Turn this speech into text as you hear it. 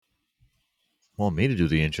want me to do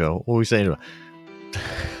the intro. What are we saying?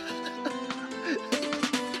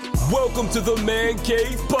 Welcome to the Man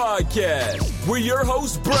Cave Podcast, where your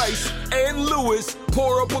hosts Bryce and Lewis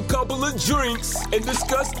pour up a couple of drinks and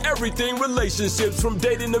discuss everything relationships from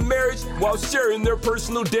dating to marriage while sharing their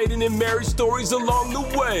personal dating and marriage stories along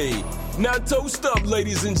the way. Now toast up,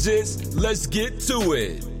 ladies and gents. Let's get to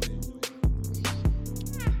it.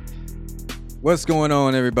 What's going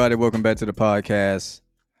on, everybody? Welcome back to the podcast.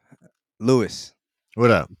 Lewis.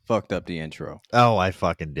 What up? Fucked up the intro. Oh, I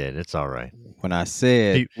fucking did. It's all right. When I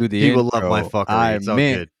said do the people intro, love my fuckery. I It's all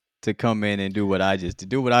meant good. to come in and do what I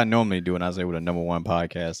normally do, and I say we're the #1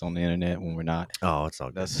 podcast on the internet when we're not. Oh, it's all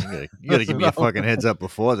good. That's- You gotta give me a fucking heads up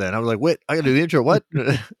before then. I was like, wait, I gotta do the intro. What?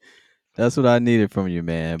 That's what I needed from you,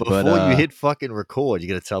 man. Before but, you hit fucking record, you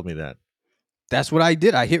gotta tell me that. that's what I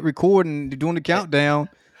did. I hit record and doing the countdown.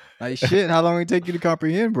 Like shit, how long did it take you to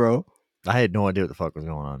comprehend, bro? I had no idea what the fuck was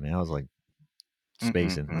going on, man. I was like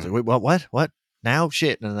spacing. I was like, wait, what? Now?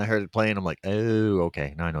 Shit. And then I heard it playing. I'm like, oh,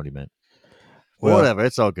 okay. Now I know what he meant. Well, whatever.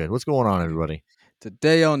 It's all good. What's going on, everybody?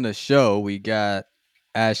 Today on the show, we got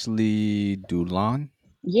Ashlee Dulan.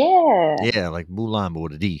 Yeah. Yeah, like Mulan, but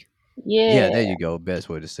with a D. Yeah, there you go. Best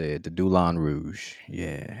way to say it. The Dulan Rouge.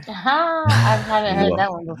 Yeah. I haven't heard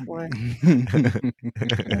that one before.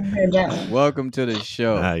 Welcome to the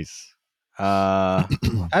show. Nice. How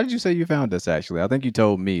did you say you found us, actually? I think you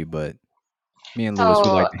told me, but me and Lewis, we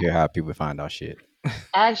like to hear how people find our shit.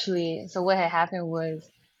 Actually, so what had happened was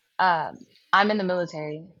I'm in the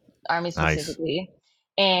military, Army specifically,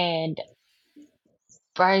 and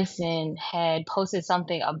Bryson had posted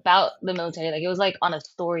something about the military. Like it was like on a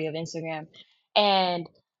story of Instagram. And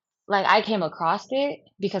like I came across it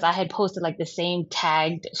because I had posted like the same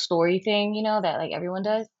tagged story thing, you know, that like everyone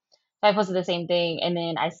does. So I posted the same thing, and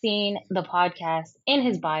then I seen the podcast in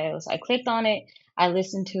his bio. So I clicked on it, I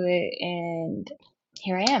listened to it, and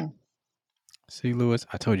here I am. See, Lewis,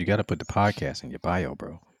 I told you got to put the podcast in your bio,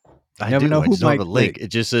 bro. I never do. know I who just don't might have a link. click. It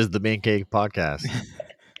just says the Man Cave Podcast.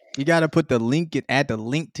 You got to put the link and add the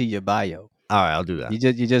link to your bio. All right, I'll do that.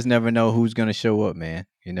 You just never know who's gonna show up, man.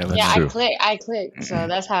 You never. Yeah, know. I clicked. So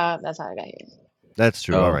that's how I got here. That's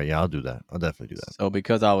true. Oh. All right, yeah, I'll do that. I'll definitely do that. So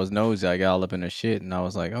because I was nosy, I got all up in her shit, and I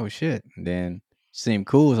was like, "Oh shit!" And then seemed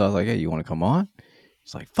cool, so I was like, "Hey, you want to come on?"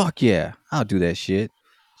 It's like, "Fuck yeah, I'll do that shit."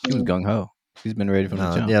 She was gung ho. She's been ready from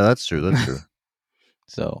the jump. Yeah, that's true. That's true.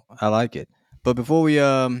 So I like it. But before we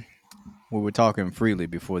were talking freely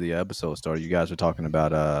before the episode started. You guys were talking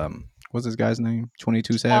about what's this guy's name?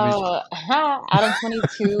 22 Savage. Adam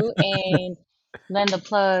 22 and Len the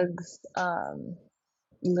Plug's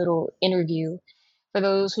little interview. For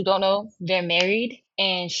those who don't know, they're married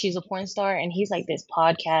and she's a porn star and he's like this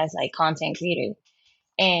podcast like content creator.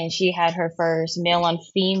 And she had her first male on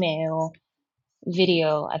female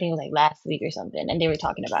video, I think it was like last week or something, and they were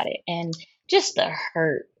talking about it. And just the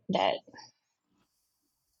hurt that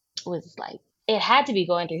was like, it had to be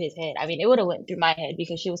going through his head. I mean, it would have went through my head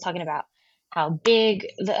because she was talking about how big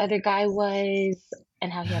the other guy was and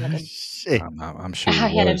how he had like I'm sure how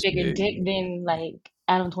he had a bigger dick than like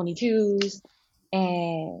Adam 22's.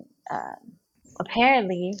 And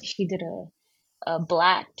apparently she did a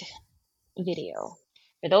blacked video.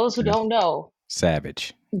 For those who don't know,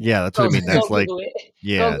 Savage. Yeah, that's what I mean. That's like,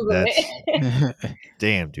 yeah, Google that's it.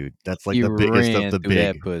 damn, dude. That's like He the biggest ran of the through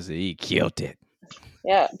that big. pussy. He killed it.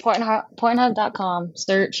 Yeah, Pornhub.com,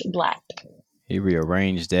 search blacked. He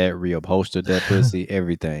rearranged that, reupholstered that pussy.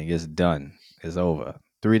 Everything is done. It's over.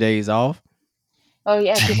 3 days off. Oh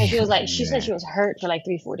yeah, she said she was hurt for like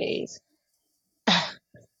 3-4 days.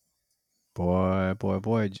 Boy.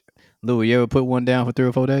 Louis, you ever put one down for 3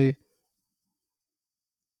 or 4 days?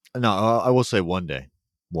 No, I will say one day.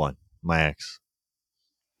 My ex.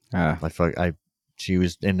 She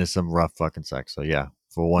was into some rough fucking sex. So yeah,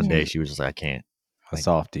 for one day she was just like, I can't. A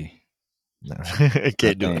softie. No, I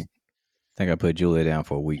can't do it. I think I put Julia down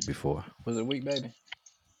for a week before. Was it a week, baby?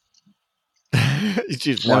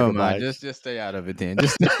 She's Never walking by. mind. Just stay out of it then.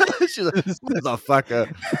 Just She's like,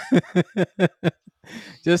 motherfucker.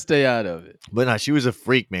 Just stay out of it. But no, she was a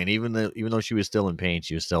freak, man. Even though she was still in pain,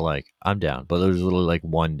 she was still like, I'm down. But there was literally like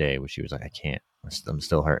one day where she was like, I can't. I'm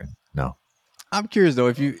still hurting. No. I'm curious though,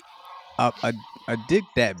 if you a dick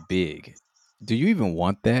that big, do you even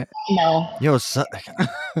want that? No.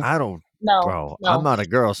 I don't. No, Bro, no. I'm not a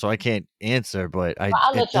girl, so I can't answer. But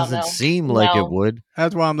I'll it let y'all doesn't know. seem like No. it would.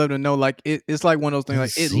 That's why I'm letting them know. Like it's like one of those things. Like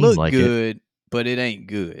Doesn't it seem looked like it. good, but it ain't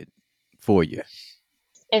good for you.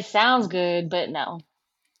 It sounds good, but no.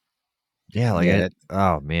 Yeah, like Yeah.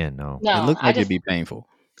 oh man, no. No. It looked I like just, it'd be painful.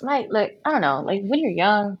 like, look, I don't know. Like when you're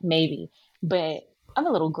young, maybe. But I'm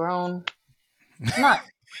a little grown. I'm not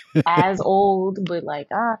as old, but like,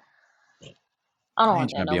 I don't I ain't want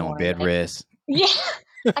trying that to be no on more. bed Like, rest. yeah,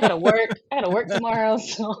 I gotta work. I gotta work tomorrow,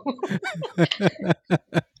 so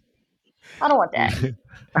I don't want that.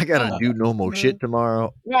 I gotta I do normal shit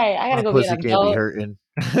tomorrow. right, I gotta My go be an pussy can't be adult. hurting.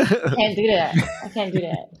 I can't do that. I can't do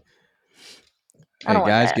that. I Hey, don't want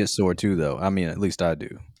guys that. get sore too, though. I mean, at least I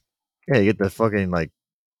do. Yeah, you get the fucking like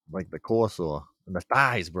the core sore and the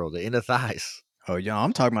thighs, bro, the inner thighs. Oh yeah,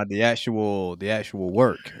 I'm talking about the actual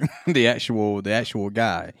work, the actual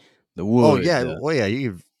guy, the Oh wood. yeah, well yeah,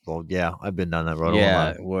 yeah, I've been down that road. I won't Yeah,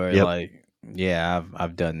 lie. where Yep. like, yeah,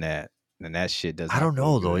 I've done that, and that shit does I not don't feel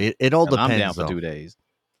know though. good. It all And I'm down depends for though. 2 days.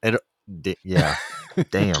 It, yeah.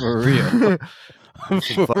 Damn. For real,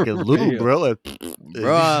 Some for fucking lube, real, bro. Like,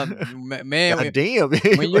 bro. Man, God damn.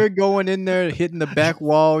 when you're going in there hitting the back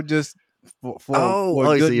wall just for a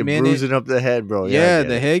So good you're minute, bruising up the head, bro. Yeah, I yeah, get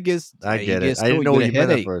the it. head gets I you get it. get I sore, didn't you know get what a you meant at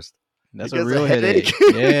headache. first. That's It a gets a real headache.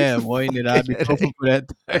 headache. Yeah, boy, you need ibuprofen for that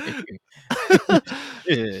thing.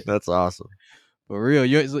 Shit. That's awesome. For real,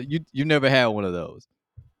 you never had one of those.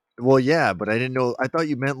 Well, yeah, but I didn't know. I thought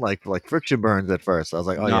you meant like friction burns at first. I was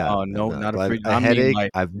like, oh No, yeah, no, not a but freak. a I mean, headache.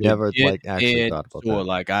 like I've never legit actually head thought about sore. that.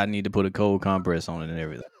 Like I need to put a cold compress on it and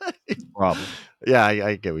everything. Problem. Yeah,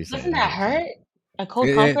 I get what you're saying. Doesn't I get that what you're saying. hurt? A cold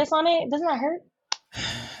It, compress on it? Doesn't that hurt?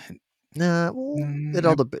 Nah, well, it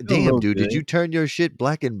all it depends. feel a Damn, little dude, did good. you turn your shit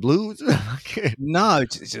black and blues? No,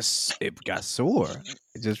 it's just it got sore.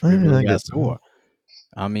 It I really got guess. sore.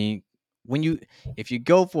 I mean, if you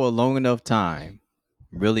go for a long enough time,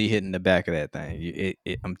 really hitting the back of that thing,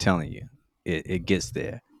 I'm telling you, it gets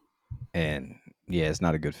there, and yeah, it's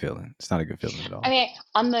not a good feeling. It's not a good feeling at I all. mean,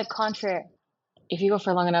 on the contrary, if you go for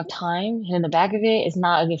a long enough time, hitting the back of it is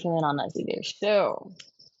not a good feeling on us either. So,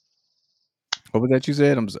 What was that you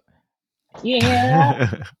said? you didn't hear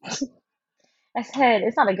that? I said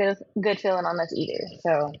it's not a good feeling on us either.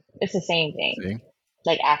 So it's the same thing. See,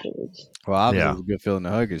 Like afterwards. well, obviously Yeah. it was a good feeling to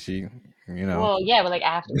hug her. She, you know. Well, yeah, but like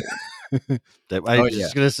afterwards. I Oh was yeah,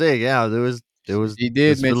 just gonna say, yeah, there was she did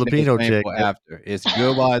this mention it was Filipino chick. painful after. It's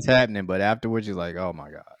good while it's happening, but afterwards you're like, oh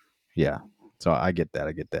my god, yeah. So I get that.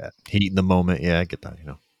 I get that. Heat in the moment. Yeah, I get that.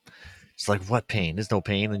 It's like, what pain? There's no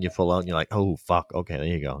pain, and you pull out, and you're like, oh fuck. Okay, there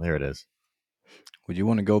you go. There it is. Would you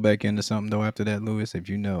want to go back into something though after that, Lewis? If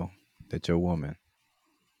you know that your woman,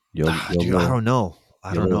 your Dude, I little don't know.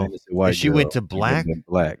 your little innocent If white she went girl, to you would black, been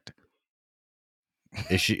blacked.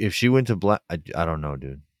 if she went to black, I don't know,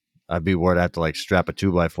 dude. I'd be worried I have to like strap a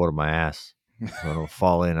 2x4 to my ass. So it'll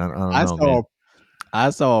fall in. I don't I know,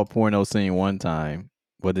 man. saw a porno scene one time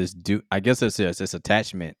where this dude, I guess it's this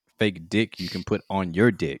attachment, fake dick you can put on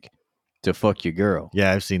your dick to fuck your girl.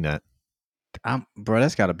 Yeah, I've seen that. Bro,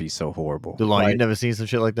 that's got to be so horrible. DeLon, you Like, never seen some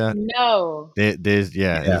shit like that? No. There's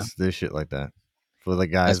yeah, there's shit like that for the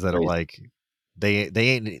that's guys that are crazy. like they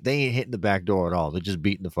ain't hitting the back door at all. They're just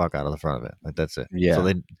beating the fuck out of the front of it. Like that's it. Yeah.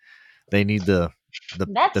 So they need the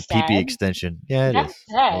That's PP sad. extension. Yeah, it That's is.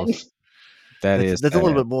 sad. Well, That's that's a little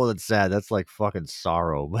sad. bit more than sad. That's like fucking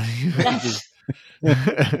sorrow. But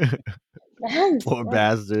That's poor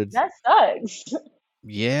bastards. that sucks.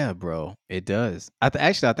 Yeah, bro, it does.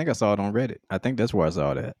 Actually, I think I saw it on Reddit. I think that's where I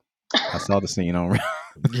saw that. I saw the scene on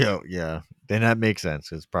Reddit. Yeah. Then that makes sense.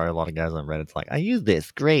 Because probably a lot of guys on Reddit's like, I use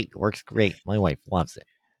this. Great. Works great. My wife loves it.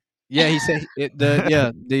 Yeah, he said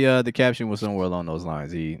the caption was somewhere along those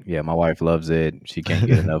lines. My wife loves it. She can't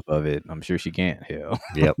get enough of it. I'm sure she can't. Hell.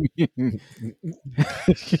 Yep.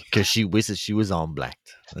 Because she wishes she was on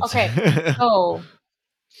blacked. Okay, so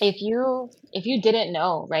if you didn't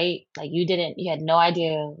know, right? Like you had no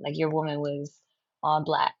idea like your woman was on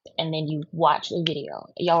black, and then you watched the video.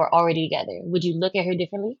 Y'all were already together. Would you look at her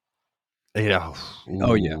differently?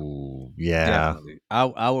 Oh yeah, Ooh, yeah. definitely.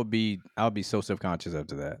 I would be so self-conscious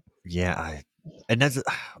after that. Yeah, and that's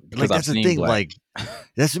Because like I've that's the seen thing. black. Like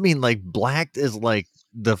that's what I mean. Like blacked is like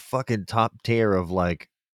the fucking top tier of like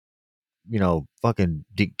fucking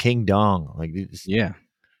King Dong. Like Yeah.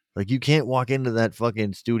 like you can't walk into that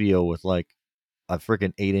fucking studio with like a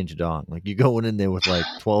freaking 8-inch dong. Like you're going in there with like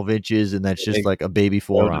 12 inches, and that's just like a baby 12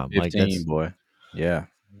 to forearm. Like 15, boy. Yeah.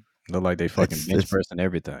 Look like they fucking bench that's press and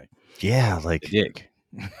everything. yeah. The Like dick.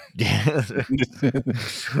 yeah.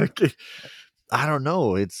 I don't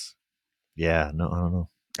know. It's yeah. No, I don't know.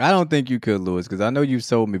 I don't think you could, Lewis, because I know you've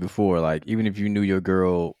told me before, like, even if you knew your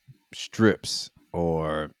girl strips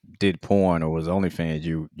or did porn or was OnlyFans,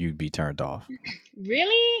 you'd be turned off.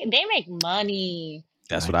 Really? They make money.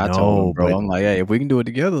 That's I what I told him, know, bro. but I'm like, hey, if we can do it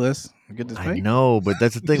together, let's get this I paper. know, but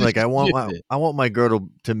that's the thing. Like, I want Shit. I want my girl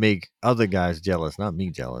to make other guys jealous, not me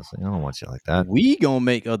jealous. I don't want shit like that. We gonna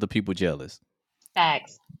make other people jealous.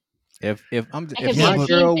 Facts. If It could if be my a but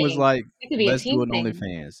team girl was thing. like, It could be a let's do team an thing.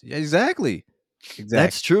 OnlyFans. Yeah, exactly. that's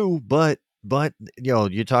Exactly. true. But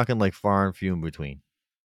you're talking like far and few in between.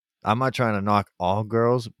 I'm not trying to knock all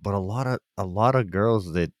girls, but a lot of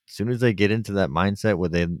girls that as soon as they get into that mindset where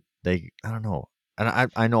they I don't know, and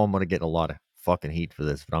I know I'm gonna get a lot of fucking heat for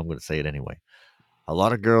this, but I'm gonna say it anyway. A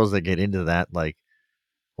lot of girls that get into that, like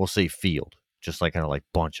we'll say field, just like kind of like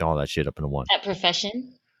bunch all that shit up into one. That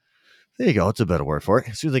profession. There you go. It's a better word for it.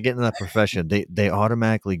 As soon as they get into that profession, they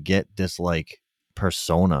automatically get this like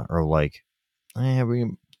persona or like,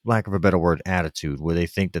 lack of a better word, attitude, where they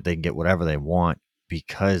think that they can get whatever they want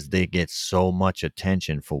because they get so much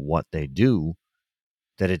attention for what they do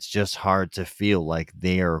that it's just hard to feel like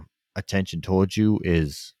their attention towards you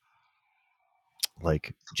is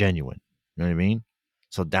like genuine. You know what I mean?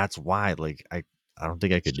 So that's why, like, I don't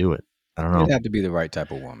think I could do it. I don't It'd know. have to be the right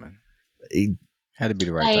type of woman. It- Had to be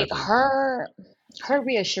the right Like type of woman. her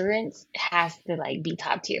reassurance has to like be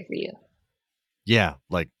top tier for you. yeah,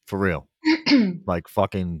 like for real. Like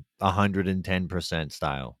fucking 110%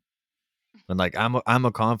 style. And like I'm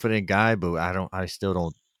a confident guy, but I still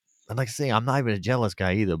don't. And like I say, I'm not even a jealous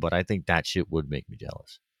guy either. But I think that shit would make me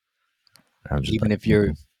jealous. I'm just Even like, if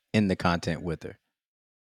you're in the content with her.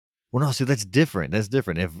 well, no, see, that's different. That's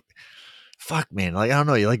different. If fuck, man, like I don't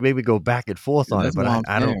know, you like maybe go back and forth on it, That's but what I, I'm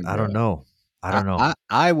I don't, saying, I bro. don't know, I I, don't know I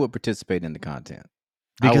I would participate in the content.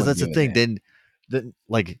 I because wouldn't that's the give a thing. damn. Then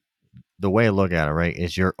like the way I look at it, right,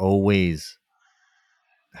 is you're always.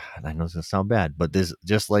 And I know it's gonna sound bad, but this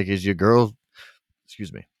just like is your girl.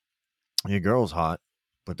 Excuse me. Your girl's hot,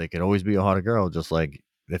 but they could always be a hotter girl. Just like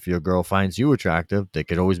if your girl finds you attractive, they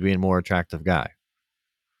could always be a more attractive guy.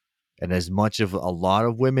 And as much of a lot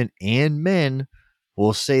of women and men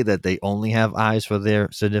will say that they only have eyes for their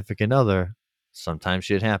significant other, sometimes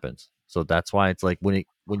shit happens. So that's why it's like when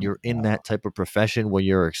you're in that type of profession where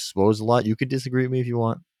you're exposed a lot, you could disagree with me if you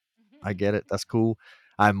want. I get it. That's cool.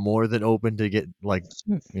 I'm more than open to get like,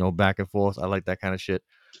 back and forth. I like that kind of shit.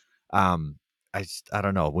 Um, I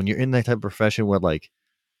don't know. When you're in that type of profession where like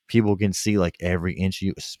people can see like every inch of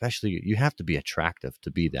you, especially you have to be attractive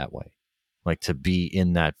to be that way, like to be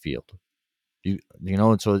in that field.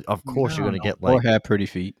 And so of I course you're don't gonna know. get Or like, have pretty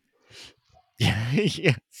feet.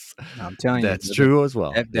 yes, I'm telling you, that's true as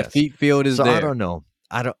well. the Yes. feet field is So I there. don't know.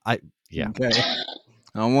 Yeah. Okay,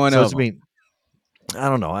 I'm one So of it's them. mean. I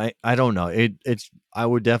don't know. I don't know. It's. I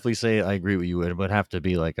would definitely say I agree with you. It would have to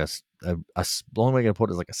be like the only way I can put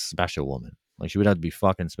it is like a special woman. Like she would have to be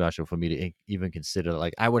fucking special for me to even consider.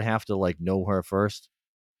 Like I would have to like know her first,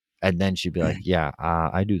 and then she'd be like, "Yeah,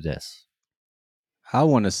 I do this." I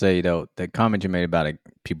want to say though, the comment you made about it,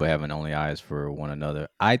 people having only eyes for one another.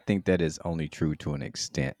 I think that is only true to an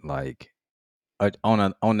extent. Like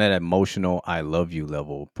on that emotional "I love you"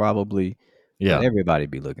 level, probably. But Yeah. everybody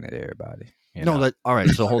be looking at everybody. You No, know. that all right.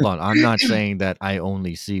 So hold on. I'm not saying that I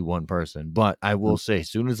only see one person, but I will say, as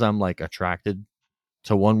soon as I'm like attracted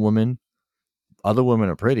to one woman, other women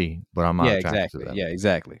are pretty, but I'm not Yeah, attracted to exactly. them Yeah,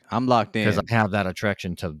 exactly. I'm locked because in. I have that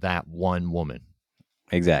attraction to that one woman.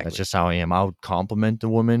 That's Exactly. just how I am. I'll compliment the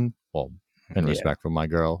woman, well, in Yeah. respect for my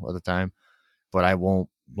girl at the time, but I won't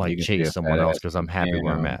You like can see chase a fat someone else ass because on I'm happy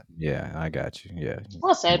where I'm cam. at. Yeah, I got you. Yeah.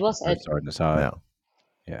 Well said. Well said. First starting this hot.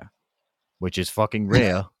 Yeah, Yeah. which is fucking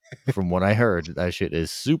rare. From what I heard, that shit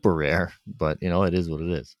is super rare, but it is what it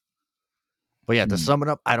is. But yeah, to Hmm. sum it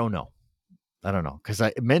up, I don't know. Because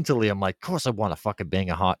I mentally I'm like, of course I want to fucking bang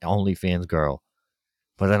a hot OnlyFans girl,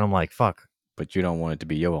 but then I'm like, fuck, But you don't want it to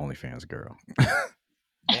be your OnlyFans girl.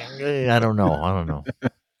 I don't know,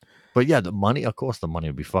 But yeah, the money, of course, the money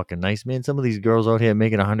would be fucking nice, man. Some of these girls out here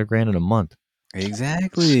making 100 grand in a month.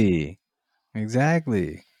 Exactly.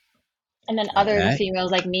 Exactly. And then Now other that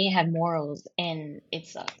females like me have morals, and it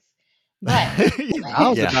sucks. But I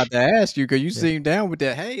was yeah, about to ask you because you yeah, seem down with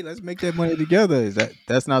that. Hey, let's make that money together.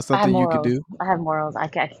 That's not I have something you could morals. do? I have morals. I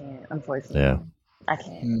can't, yeah. unfortunately. I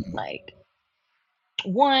can't. Hmm. Like,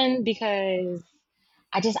 one, because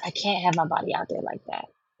I can't have my body out there like that.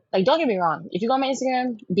 Like, don't get me wrong. If you go on my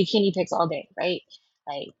Instagram, bikini pics all day, right?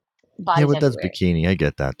 Like, Yeah, bodies but that's everywhere. bikini. I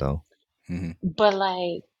get that though. Hmm. But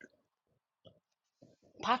like,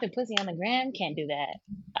 popping pussy on the gram, can't do that.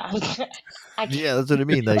 I can't. Yeah, that's what I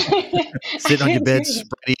mean. Like I sitting on your can't bed, do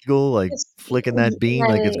spread eagle, like flicking that bean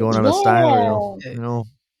like it's like, going out of style. yeah.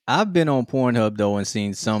 I've been on Pornhub though and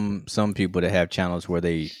seen some people that have channels where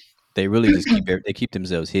they really just they keep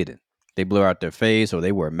themselves hidden. They blur out their face or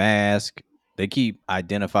they wear a mask. They keep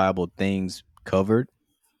identifiable things covered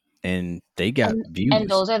and they got And views.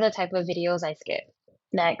 those are the type of videos I skip.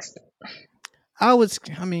 Next.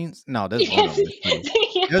 I mean, no, there's one of them. It's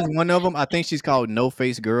funny. There's one of them. I think she's called No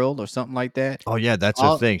Face Girl or something like that. Oh yeah, that's her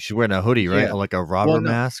All thing. She's wearing a hoodie, right? Yeah. Or like a Well, robber no,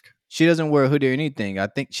 mask. she doesn't wear a hoodie or anything. I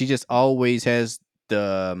think she just always has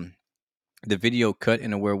the video cut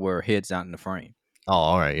in where her head's out in the frame. Oh,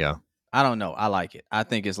 all right, yeah. I don't know. I like it. I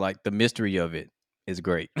think it's like the mystery of it is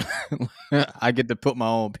great. I get to put my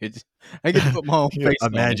own picture. I get to put my own You face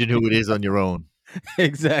on imagine who it is on your own. it.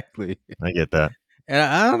 Exactly. I get that. And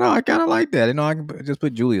I don't know. I kind of like that. You know, I can just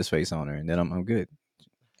put Julia's face on her, and then I'm good.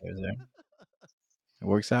 There's that. It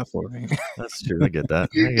works out for me. That's true. I get that.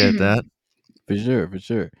 I get that. For sure. For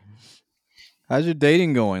sure. How's your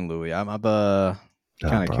dating going, Louis? I'm kind of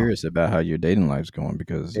Bro. curious about how your dating life's going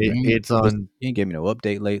because It's on. you ain't gave me no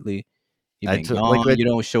update lately. You've I been took gone. like You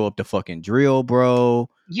don't show up to fucking drill, bro.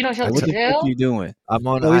 You don't show I up Like, to what took. the fuck drill? you doing? I'm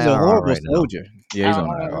on Oh, he's a IRR horrible right now. soldier. Yeah, he's on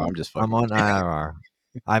IR. Oh, I'm just I'm fucking. on IRR.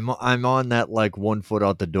 I'm on that like 1 foot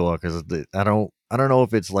out the door because I don't know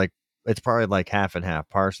if it's like it's probably like half and half,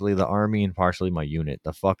 partially the army and partially my unit.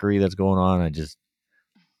 The fuckery that's going on, I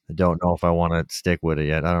don't know if I want to stick with it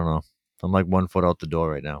yet. I don't know. I'm like 1 foot out the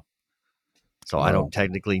door right now, so I Well, don't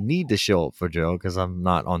technically need to show up for Joe because I'm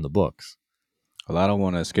not on the books. well, I don't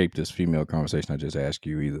want to escape this female conversation I just asked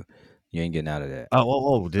you either. You ain't getting out of that.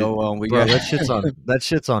 Dude, So we bro, got that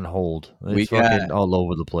shit's on hold. we It's got fucking all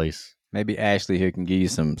over the place. maybe Ashley here can give you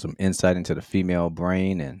some insight into the female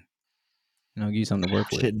brain and give you something to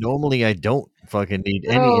work with. Shit, normally I don't fucking need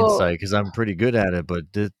any bro, insight because I'm pretty good at it, but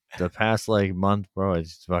the past like month, bro,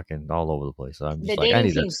 it's fucking all over the place. So I'm the just like, I dating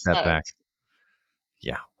need to scene step back. sucks.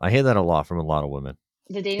 Yeah, I hear that a lot from a lot of women.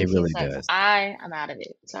 The dating It scene really sucks. does. I'm out of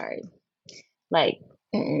it. Sorry. Like,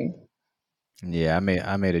 Yeah,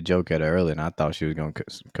 I made a joke at her earlier, and I thought she was gonna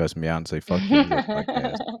cuss me out and say "fuck you" on your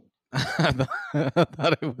podcast. I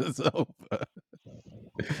thought it was over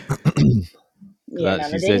yeah, no,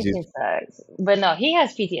 she the said dating she. scene sucks. But no, he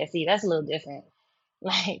has PTSD. That's a little different.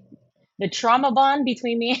 Like, the trauma bond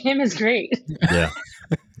between me and him is great. Yeah,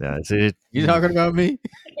 yeah. It's it. You talking about me?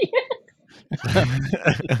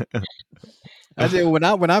 I said when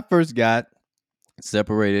I first got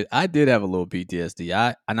separated, I did have a little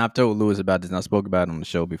PTSD. I've told Lewis about this, and I spoke about it on the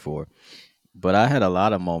show before. But I had a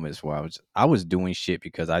lot of moments where I was doing shit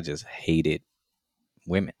because I just hated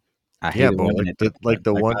women. I Yeah, hated bro. women at that point.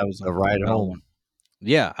 The Like one I was the ride like I don't want. home.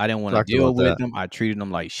 Yeah, I didn't want to Talked deal about with that. them. I treated them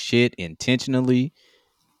like shit intentionally.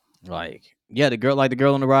 Like yeah, the girl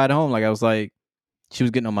on the ride home. Like I was like, she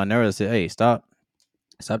was getting on my nerves. I said, "Hey, stop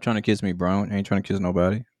trying to kiss me, bro. I ain't trying to kiss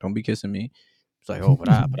nobody. Don't be kissing me." It's like, oh, but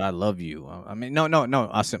I love you. I mean, no.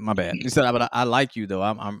 I said my bad. He said, but I like you though.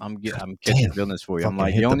 I'm catching Damn, feelings for you. I'm fucking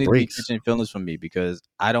like, you hit the don't need to be brakes. catching feelings for me because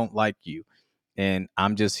I don't like you, and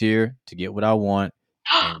I'm just here to get what I want,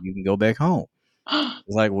 and you can go back home.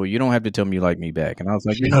 It's like, well, you don't have to tell me you like me back. And I was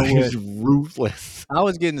like, you know what? He's ruthless. I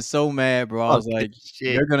was getting so mad, bro. I was Fucking like,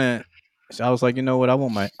 shit. they're gonna. So I was like, you know what? I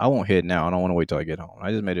won't hit now. I don't want to wait till I get home. I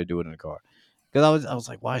just made her do it in the car because I was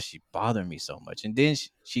like, why is she bothering me so much? And then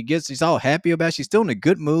she's all happy about it. She's still in a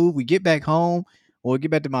good mood. We get back home or we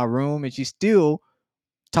get back to my room, and she's still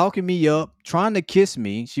talking me up, trying to kiss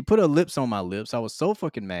me. She put her lips on my lips. I was so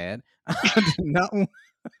fucking mad.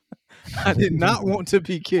 I did not want to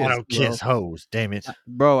be I kissed, don't bro. kiss hoes. Damn it.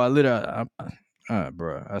 Bro, I literally,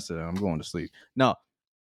 bro, I said I'm going to sleep. No,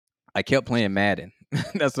 I kept playing Madden.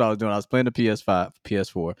 That's what I was doing. I was playing the PS5,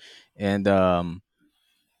 PS4, and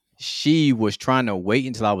she was trying to wait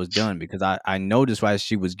until I was done because I noticed while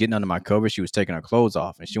she was getting under my cover, she was taking her clothes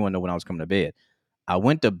off, and she wanted to know when I was coming to bed. I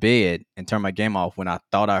went to bed and turned my game off when I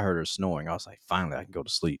thought I heard her snoring. I was like, finally, I can go to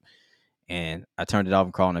sleep. And I turned it off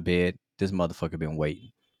and crawled into bed. This motherfucker been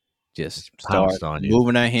waiting. Just start Pounced on you.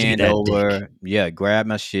 moving her Give me hand that dick. over. Yeah, grab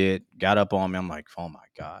my shit, got up on me. I'm like, oh my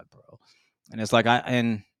God, bro. And it's like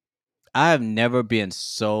I've never been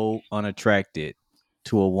so unattracted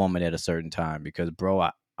to a woman at a certain time because, bro,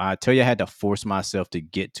 I tell you, I had to force myself to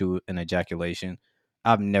get to an ejaculation.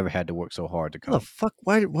 I've never had to work so hard to What the come. fuck?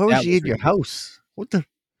 Why was That she was in your ridiculous. house? What the?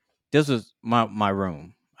 This was my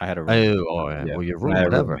room. I had a room. Oh yeah. Yeah, Well, your and I room, had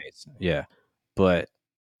whatever. roommates. Yeah, but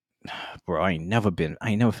bro, I ain't never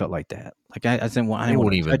felt like that. Like I didn't want. I You didn't want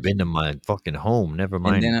wouldn't to even touch been you. to my fucking home. Never And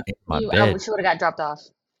mind then, in my I bed. wish you would have got dropped off.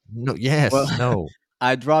 No. well, Yes. No.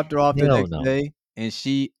 I dropped her off the Hell next no. day,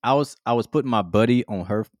 and I was putting my buddy on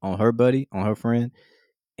her buddy on her friend.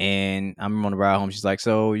 And I'm on the ride home. She's like,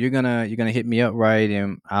 "So you're gonna hit me up, right?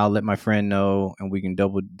 And I'll let my friend know, and we can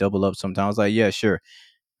double up sometime." I was like, "Yeah, sure."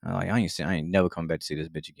 I'm like, I ain't never come back to see this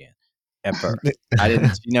bitch again, ever. I didn't.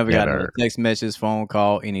 She never got another Never. text message, phone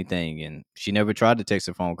call, anything, and she never tried to text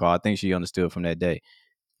a phone call. I think she understood from that day.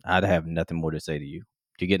 I'd have nothing more to say to you.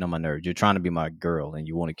 You're getting on my nerves. You're trying to be my girl, and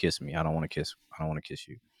you want to kiss me. I don't want to kiss. I don't want to kiss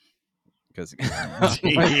you because,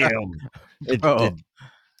 like, Damn. bro.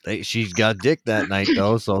 She's got dick that night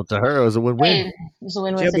though, so to her it was a win-win. Hey, it's a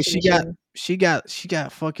win-win Yeah, but situation. she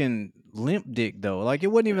got fucking limp dick though. Like it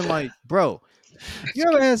wasn't even like, bro. You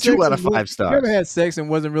ever had Two sex out and of five you ever stars. had sex and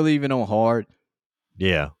wasn't really even on hard?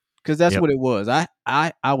 Yeah. Because that's Yep. what it was. I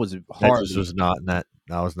was That just hardly. was not in that.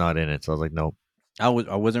 I was not in it, so I was like, nope. I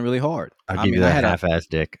wasn't really hard. I'll I give mean, you that half-ass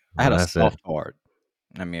dick. I had a That's it. soft hard.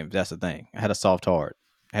 I mean, that's the thing. I had a soft hard.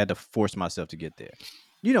 I had to force myself to get there.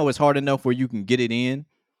 You know, it's hard enough where you can get it in,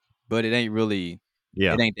 but it ain't really.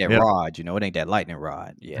 Yeah. It ain't that Yep. rod. You know, it ain't that lightning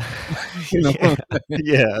rod yet. You know. Yeah.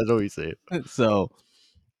 Yeah. I know what you say. So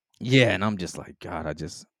yeah, and I'm just like, God,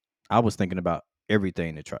 I was thinking about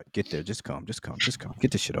everything to try to get there. Just come, just come, just come.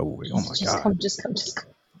 Get this shit over with. Oh my Just God. come, just come, just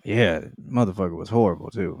come. Yeah, motherfucker was horrible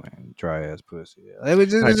too, man. Dry ass pussy. Yeah. It was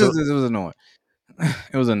just, All right. So, it was annoying.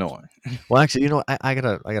 It was annoying. well, actually, I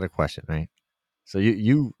got a question, right? So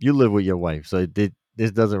you live with your wife, so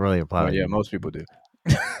this doesn't really apply Well, to yeah, you. most people do.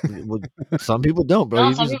 Well, some people don't, bro. No,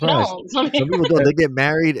 You'd be some people surprised. don't. Some Some people, people don't. They get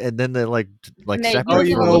married and then they're like and they, Oh, you separate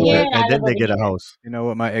you live for a over know little here what? bit, and and I then live they over get a here. house. You know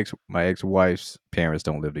what? My ex wife's parents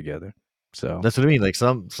don't live together, so That's what I mean. Like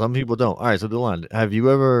some people don't. All right, so Dulan, have you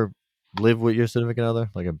ever lived with your significant other,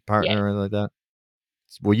 like a Yeah, partner or anything like that?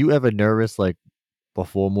 Were you ever nervous, like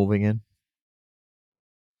before moving in?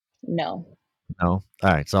 no. No. All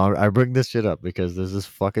right, so I bring this shit up because there's this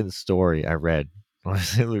fucking story I read.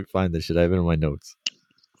 Let me find this shit. I have it in my notes.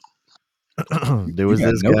 There you was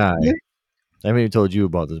got this notes guy. in there? I haven't even told you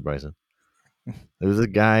about this, Bryson. There was a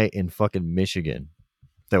guy in fucking Michigan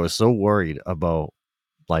that was so worried about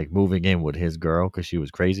like moving in with his girl because she was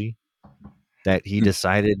crazy that he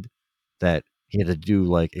decided that he had to do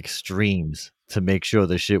like extremes to make sure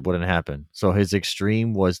this shit wouldn't happen. So his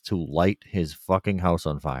extreme was to light his fucking house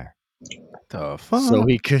on fire. The So fuck?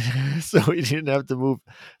 he could so he didn't have to move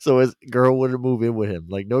so his girl wouldn't move in with him.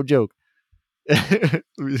 Like no joke.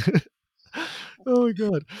 Oh my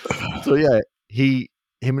god. So yeah, him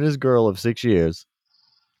and his girl of 6 years,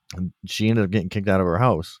 she ended up getting kicked out of her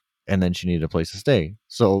house and then she needed a place to stay.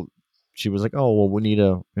 So she was like, "Oh, well, we need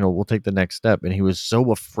we'll take the next step." And he was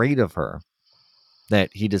so afraid of her that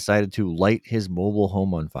he decided to light his mobile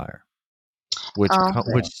home on fire, Oh,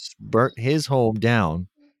 which burnt his home down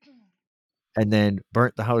and then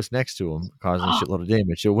burnt the house next to him, causing a shitload of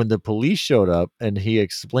damage. So when the police showed up and he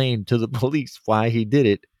explained to the police why he did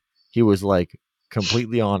it, he was like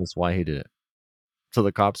completely honest why he did it. So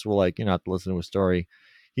the cops were like, have to listen to his story.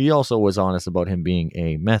 He also was honest about him being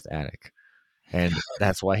a meth addict. And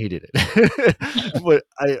that's why he did it. But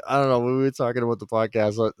I don't know. When we were talking about the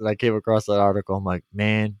podcast and I came across that article, I'm like,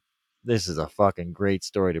 man, this is a fucking great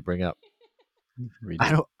story to bring up.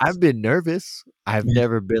 Ridiculous. I've been nervous. I've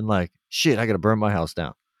never been like, shit, I gotta burn my house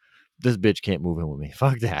down. This bitch can't move in with me.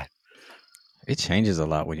 Fuck that. It changes a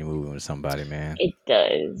lot when you're moving with somebody, man. it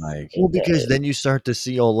does. Like, Well, It because does. then you start to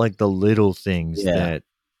see all like the little things yeah, that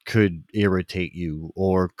could irritate you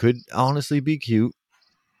or could honestly be cute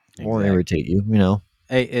or exactly. irritate you.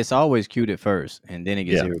 Hey, it's always cute at first, and then it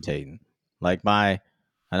gets Yeah. irritating. Like I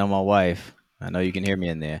know my wife. I know you can hear me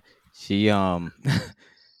in there. She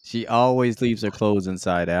she always leaves her clothes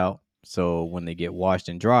inside out. So when they get washed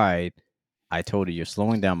and dried, I told her you're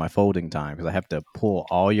slowing down my folding time because I have to pull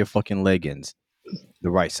all your fucking leggings the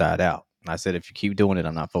right side out. And I said if you keep doing it,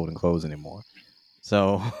 I'm not folding clothes anymore.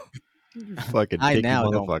 So You fucking I picky now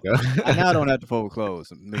don't I now motherfucker. don't have to fold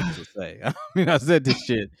clothes, needless to say. I mean, I said this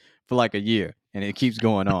shit for like a year and it keeps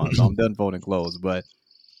going on. So I'm done folding clothes. But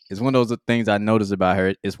it's one of those things I noticed about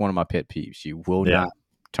her. It's one of my pet peeves. She will Yeah. not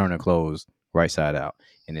turn her clothes right side out.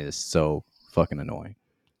 And it is so fucking annoying.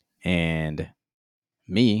 And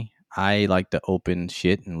me, I like to open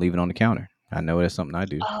shit and leave it on the counter. I know that's something I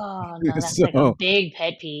do. Oh no, that's like a So big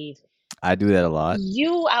pet peeve. I do that a lot.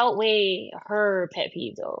 You outweigh her pet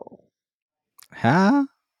peeve though. Huh?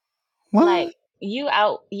 Like What?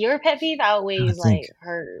 your pet peeve I outweighs think like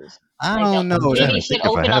hers. I Like the don't I'm know. trying leaving to shit think if I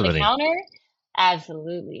open on have the any. counter.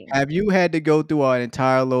 Absolutely. Have you had to go through an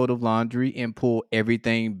entire load of laundry and pull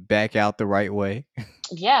everything back out the right way?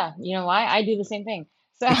 Yeah, you know why? I do the same thing.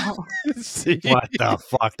 So See? What the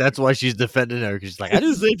fuck? That's why she's defending her because she's like, I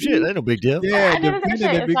do the same shit. Ain't no big deal. Yeah, I do the same defending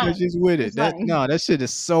shit. it It's because fine. she's with it. It's fine. That shit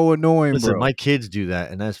is so annoying, Listen, bro. my kids do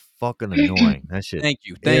that, and that's fucking annoying. That shit Thank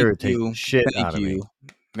irritates the you, shit thank out of me. you,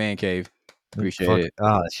 man cave. Appreciate Fuck, it.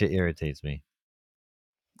 that shit irritates me.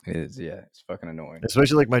 It is, yeah, it's fucking annoying.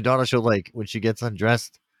 Especially like my daughter, she'll like when she gets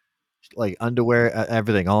undressed, like underwear,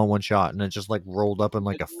 everything all in one shot, and it's just like rolled up in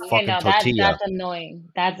like a Okay, fucking no, tortilla. that's annoying.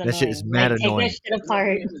 That's That shit is annoying. mad Like, take that annoying. shit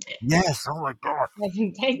apart. Yes. Oh my god. Like,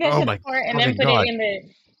 take that Oh shit my apart and then fucking put it god.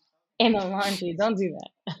 in the laundry. Don't do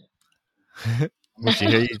Will she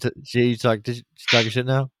hear that. you? She hear you talking shit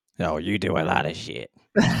now? Oh, you do a lot of shit.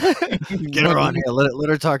 Get her on here. Let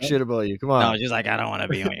her talk shit about you. Come No, on. she's like, I don't want to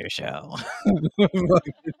be on your show.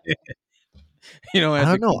 You don't I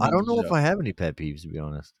have to don't know. come I on don't know the if show. I have any pet peeves to be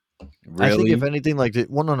honest. I think if Really? anything, like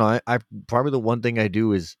well, no, I probably the one thing I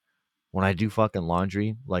do is when I do fucking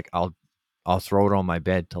laundry, like I'll throw it on my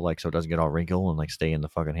bed to like so it doesn't get all wrinkled and like stay in the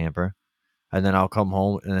fucking hamper, and then I'll come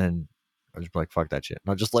home and then I'll just be like fuck that shit.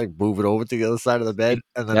 And I'll just like move it over to the other side of the bed, See,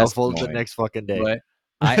 and then I'll that's fold it the annoying. next fucking day. But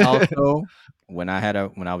I also, when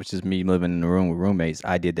I was just me living in the room with roommates,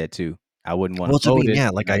 I did that too. I wouldn't want to Well, to fold me, it, yeah,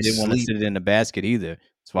 like and I I didn't want to sleep. sit it in the basket either.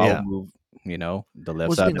 So I would Yeah. move, the left Well,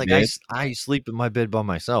 to side me, of the like bed. I sleep in my bed by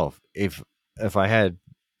myself. If I had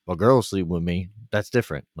a girl sleep with me, that's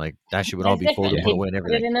different. Like that shit would all That's be folded, different. Yeah, put You away, and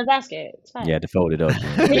put it everything. in a basket. It's you fine. had to fold it up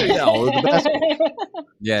then. Yeah, all in the basket.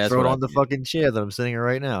 Yeah, that's Throw it what I on the did. fucking chair that I'm sitting in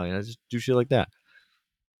right now. Just do shit like that.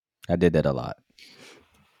 I did that a lot.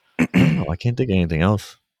 I don't know. I can't think of anything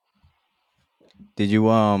else. Did you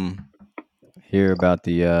hear about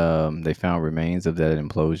they found remains of that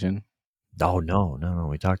implosion? Oh no.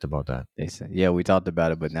 We talked about that. They said, yeah, we talked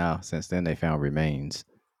about it, but now since then they found remains.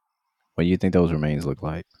 What do you think those remains look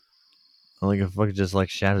like? I think it fucking just like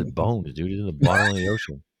shattered bones, dude. It's in the bottom of the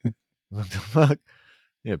ocean. What the fuck?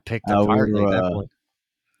 Yeah, picked Uh, we apart were like that uh, point.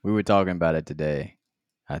 we were talking about it today.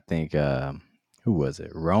 I think who was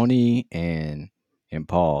it? Roni and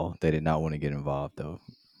Paul. They did not want to get involved though.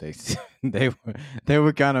 They they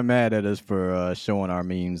were kind of mad at us for showing our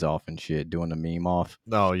memes off and shit, doing the meme off.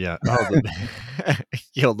 Oh yeah. Oh the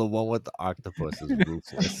yo, the one with the octopus is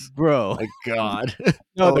ruthless. Bro. My God.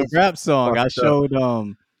 No, That the was rap song. I fucked up. showed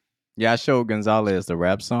I showed Gonzalez the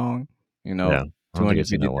rap song. Yeah. I don't Two think I've hundred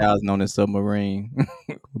seen fifty that one. thousand on the submarine.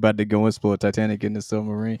 About to go and explore Titanic in the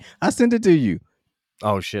submarine. I sent it to you.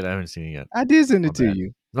 Oh shit, I haven't seen it yet. I did send My it to bad.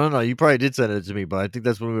 you. No, you probably did send it to me, but I think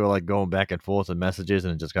that's when we were like going back and forth with messages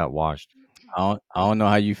and it just got washed. I don't know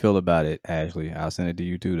how you feel about it, Ashley. I'll send it to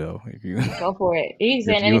you too, though. If you Go for it. You can if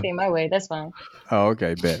send you anything my way. That's fine. oh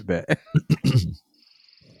okay, bet.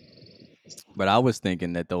 But I was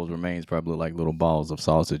thinking that those remains probably look like little balls of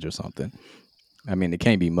sausage or something. I mean, it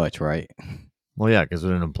can't be much, right? Well, yeah, because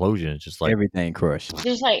with an implosion, it's just like Everything crushed,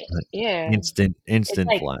 Just like, yeah. It's instant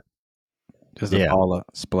like, flat. just a Yeah, ball of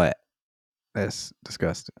splat. That's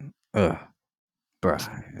disgusting. Ugh,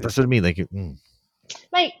 bruh. that's what I mean. Like,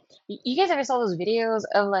 like, you guys ever saw those videos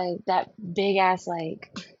of like that big ass,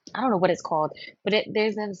 like, I don't know what it's called, but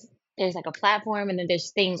there's like a platform and then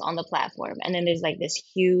there's things on the platform and then there's like this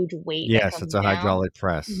huge weight that yes, comes it's a down. hydraulic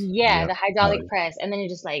press. Yeah, Yep, the Oh, hydraulic press, and then it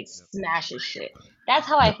just like smashes shit. That's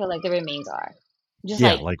how I yep, feel like the remains are. Just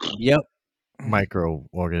yeah, like, like yep.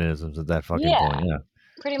 microorganisms at that fucking yeah, point. Yeah,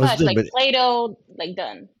 pretty that's much the thing. like But Play-Doh, like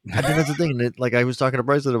done. I think that's the thing. That, like I was talking to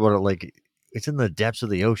Bryson about it. Like it's in the depths of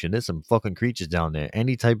the ocean. There's some fucking creatures down there.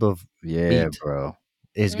 Any type of Yeah, meat bro.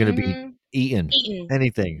 is gonna be Mm-hmm. eaten. Eaten,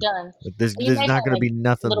 Anything. done. Like, there's You there's might not find gonna like be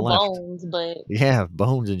nothing little left. bones, but Yeah,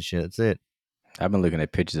 bones and shit. That's it. I've been looking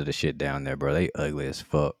at pictures of the shit down there, bro. They ugly as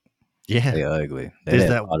fuck. Yeah. They ugly. They There's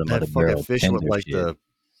that that bottom of that the fucking barrel fish with tender like shit.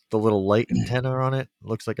 the little light antenna on it.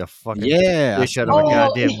 Looks like a fucking Yeah, I fish out saw of a that.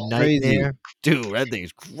 oh, goddamn Crazy. nightmare. Dude, that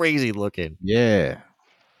thing's crazy looking. Yeah.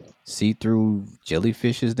 See-through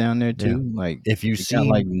jellyfishes down there Yeah. too. Like If you've they got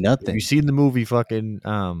like seen if you've nothing. seen the movie fucking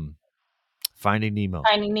Finding Nemo,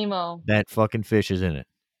 Finding Nemo. that fucking fish is in it.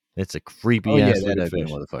 It's a Oh creepy yeah, ass that looking ugly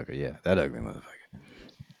fish. motherfucker. Yeah, that ugly motherfucker.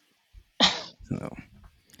 So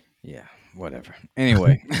yeah, whatever.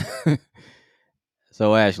 Anyway.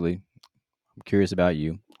 So Ashley, I'm curious about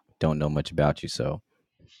you. Don't know much about you, so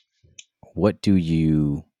what do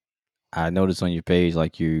you I noticed on your page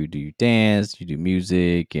like you dance, you do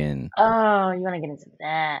music and Oh, you want to get into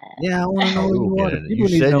that? yeah, I want to know Oh, we who will you get are. The in it. people You need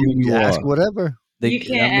to said know who you you ask are. whatever. They You I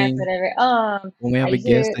can't ask mean, whatever. when we I have a used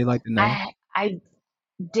guest, to. they like to know. I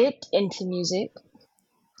dipped into music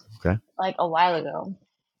Okay. like a while ago.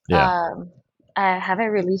 Yeah. Um, I haven't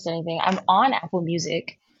released anything. I'm on Apple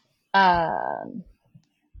Music. Um,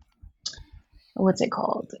 what's it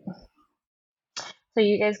called? So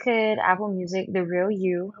you guys could Apple Music "The Real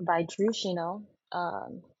You" by Drew Shino.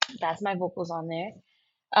 Um, that's my vocals on there.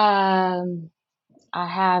 Um, I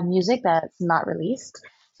have music that's not released,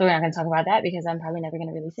 so we're not gonna talk about that because I'm probably never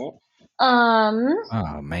gonna release it. Um,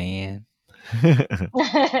 Oh man.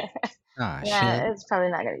 Ah shit. yeah, it's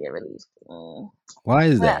probably not gonna get released. Why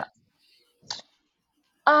is Yeah, that?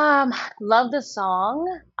 Um, love the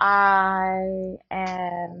song. I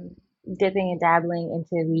am dipping and dabbling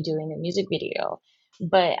into redoing a music video,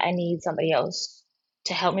 but I need somebody else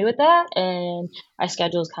to help me with that. And our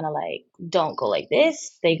schedules kind of like don't go like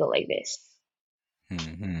this, they go like this.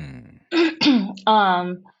 Hmm.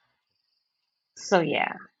 um, so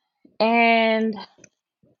yeah. And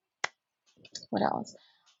what else?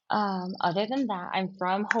 Other than that, I'm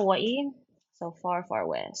from Hawaii, so far, far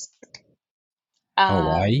west. Um,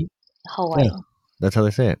 Hawaii. Yeah, Hawaii. that's how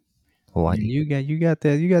they say it. Man, Hawaii. you got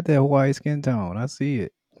that Hawaii skin tone. I see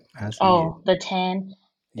it. I see it. Oh, the tan.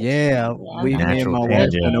 It's Yeah, yeah, I'm me and Natural my tan, wife red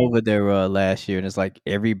yeah. went tan. over there last year, and it's like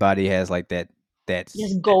everybody has like that. That's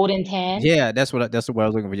Just that. golden tan. Yeah, that's what I was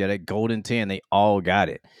looking for. Yeah, that golden tan. They all got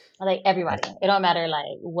it. Like everybody. That's It don't matter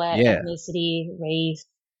like what yeah, ethnicity, race,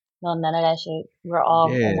 no, none of that shit. We're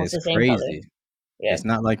all yeah. almost It's the same color. crazy. Yeah. It's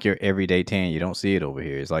not like your everyday tan. You don't see it over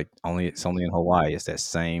here. It's only in Hawaii. It's that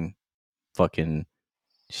same fucking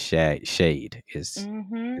shade. It's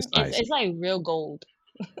nice. It's like real gold.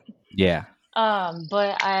 Yeah,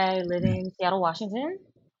 But I live in Seattle, Washington.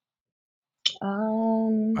 my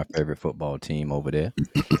Um, favorite football team over there.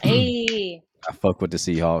 hey, I fuck with the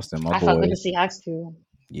Seahawks and my I fuck with the boys. Seahawks too.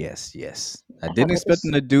 Yes, yes. I I fuck didn't with expect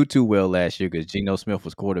them this. to do too well last year because Geno Smith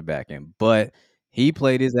was quarterbacking, but he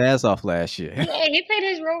played his ass off last year. He played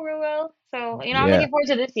his role real well. So, I'm Yeah. looking forward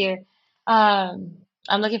to this year.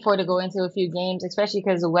 I'm looking forward to going to a few games, especially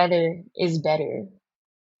because the weather is better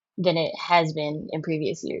than it has been in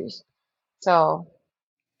previous years. So,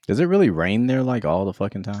 Does it really rain there like all the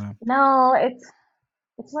fucking time? no,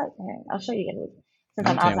 it's like here, I'll show you guys. Since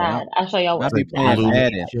I'm I'm saying outside, I'll show y'all when I It's what be like the playing outside blue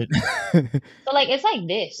looks Madden. like. shit. So like it's like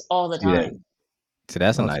this all the See that? time. See,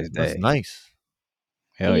 that's a Oh, nice that's day. nice.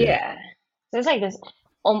 Hell yeah. Yeah. So it's like this.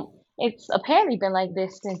 It's apparently been like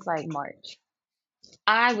this since like March.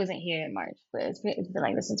 I wasn't here in March, but it's been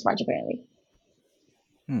like this since March apparently.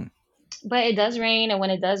 Hmm. But it does rain, and when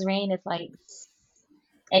it does rain, it's like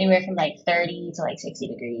anywhere from like 30 to like 60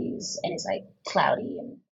 degrees, and it's like cloudy.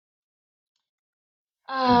 And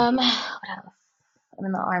Hmm. what else? I'm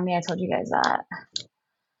in the army. I told you guys that.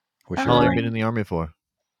 What's How your long you rank? been in the army for?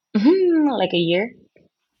 Like a year.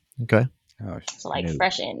 Okay. Oh, So like new.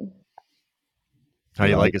 fresh in. How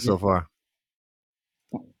You you like like it it? so far?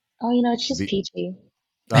 Oh, it's just Be- peachy.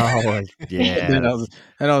 oh, yeah. that, don't, That's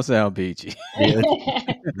that don't sound peachy. yeah.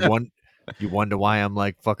 You won. You wonder why I'm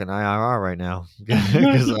like fucking IRR right now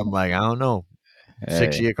because I'm like I don't know,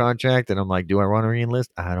 six Hey, year contract, and I'm like, do I want to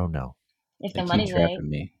re-enlist? I don't know. If they the keep money's right. trapping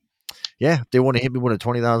me. Yeah, if they want to hit me with a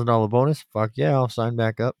 $20,000 bonus, fuck yeah, I'll sign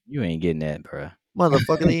back up. You ain't getting that, bruh.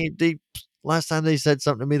 Motherfucker, they last time they said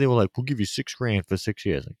something to me, they were like, "We'll give you 6 grand for 6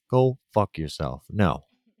 years." Like, go fuck yourself. No,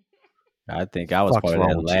 I think I was fuck's part of wrong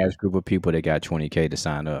that with you? last group of people that got 20K to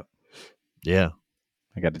sign up. Yeah,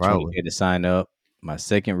 I got the probably 20K to sign up. My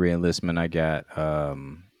second reenlistment, I got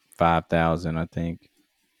 5,000, I think,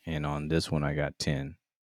 and on this one, I got 10.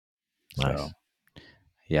 So nice.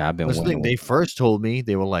 yeah, I've been That's the winning thing. with They them. first told me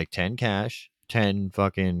they were like 10 cash, 10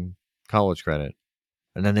 fucking college credit,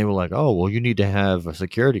 and then they were like, "Oh, well, you need to have a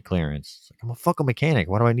security clearance." It's like, I'm a fucking mechanic.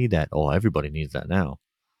 Why do I need that? Oh, everybody needs that now.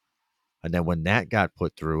 And then when that got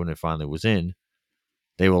put through and it finally was in,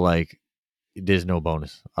 they were like, "There's no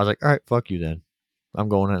bonus." I was like, "All right, fuck you then. I'm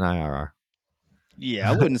going in IRR."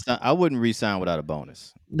 Yeah, I wouldn't resign without a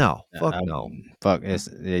bonus. No, fuck I no. fuck it's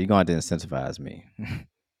yeah, you're gonna have to incentivize me.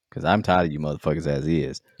 Cause I'm tired of you motherfuckers as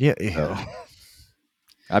is. Yeah, So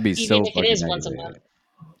I'd be Even so if it fucking is once a month. aggravated.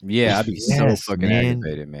 Yeah, I'd be so yes, fucking man.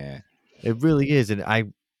 aggravated, man. It really is.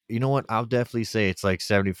 And you know what? I'll definitely say it's like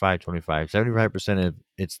 75-25. 75% of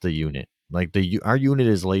it's the unit. Like our unit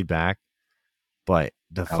is laid back, but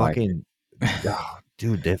the I like it. fucking, oh,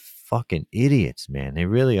 dude, they're fucking idiots, man. They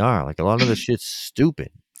really are. Like a lot of the shit's stupid.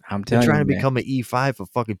 I'm Been telling trying you, to man. become an E5 for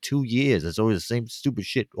fucking 2 years. It's always the same stupid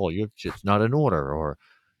shit. Oh, your shit's not in order, or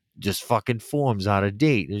just fucking forms out of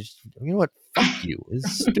date. You know what? Fuck you.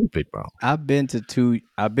 It's stupid, bro. I've been to two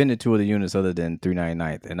of the units other than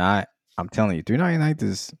 399th, and I'm telling you, 399th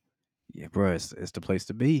is yeah, bro, it's the place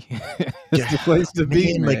to be. It's Yeah, the place to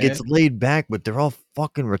be, man, like man. it's laid back, but they're all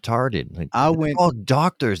fucking retarded. Like I they're went all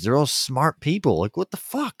doctors. They're all smart people. Like what the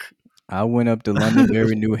fuck? I went up to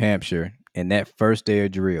Londonderry, New Hampshire, and that first day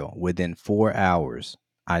of drill, within 4 hours,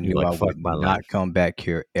 I You're knew like I fuck would my not life. come back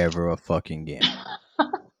here ever a fucking again.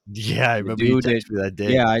 Yeah, I The remember you dude that texted me that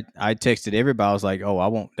day. yeah, I texted everybody. I was like, "Oh, I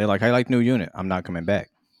won't." They're like, "I like new unit. I'm not coming back."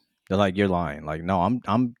 They're like, "You're lying." Like, no,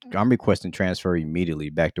 I'm requesting transfer immediately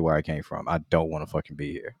back to where I came from. I don't want to fucking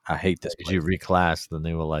be here. I hate this Because you place. reclassed, and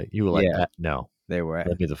they were like, you were like, Yeah, no. They were.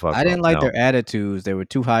 Let me the fuck I up. didn't like No. their attitudes. They were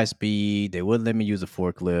too high speed. They wouldn't let me use a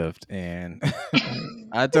forklift, and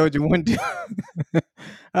I told you one dude.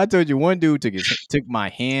 I told you one dude took my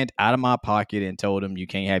hand out of my pocket and told him you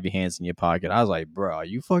can't have your hands in your pocket. I was like, bro, are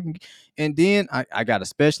you fucking? And then I got a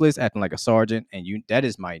specialist acting like a sergeant, and that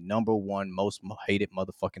is my number one most hated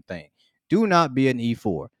motherfucking thing. Do not be an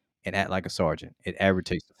E4 and act like a sergeant. It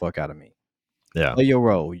irritates the fuck out of me. Yeah. Play your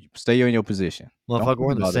role. Stay in your position. Don't Motherfucker,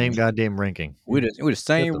 we're in the bother same me. goddamn ranking. We're the Shut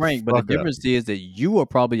same the rank, but the fuck up. difference is that you are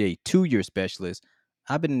probably a 2-year specialist.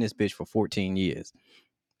 I've been in this bitch for 14 years.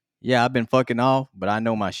 Yeah, I've been fucking off, but I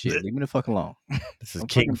know my shit. Leave me the fuck alone. This is Don't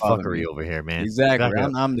king fucking bother fuckery me. over here, man. Exactly. Back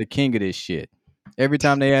up. I'm the king of this shit. Every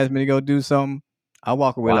time they ask me to go do something, I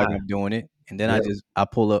walk away like Why? I'm doing it, and then Yep. I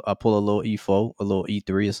pull a little E4, a little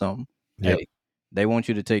E3 or something. Yep. Hey, they want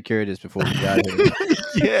you to take care of this before we get out of here.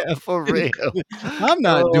 Yeah, for real. I'm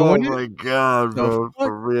not Oh doing it. my god, The bro. fuck?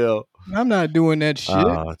 For real. I'm not doing that shit.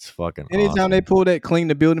 Oh, it's fucking Anytime they awesome. pull that clean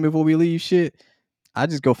the building before we leave shit, I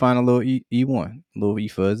just go find a little E1, a little E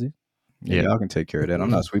fuzzy. Yeah, Yeah. y'all can take care of that. I'm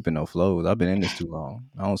not sweeping no floors. I've been in this too long.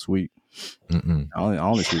 I don't sweep. Mm-mm. I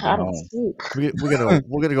only sweep at I don't home. sleep. We're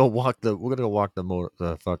gonna go walk the motor,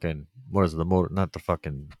 the fucking, what is it, the motor, not the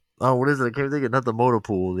fucking, oh, what is it? I can't think of, not the motor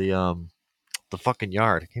pool, the fucking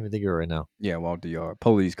yard. I can't even think of it right now. Yeah, walk the yard.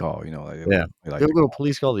 Police call, like Yeah. they like They'll to go call.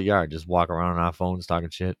 police call the yard, just walk around on our phones talking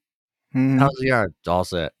shit. Mhm. How's the yard? It's all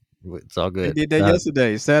set. It's all They good. did that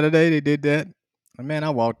yesterday. Saturday they did that. Man,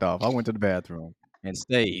 I walked off. I went to the bathroom and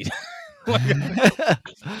stayed. Like,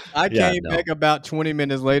 I Yeah, came no. back about 20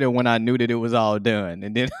 minutes later when I knew that it was all done,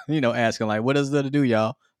 and then asking like, "What is there to do,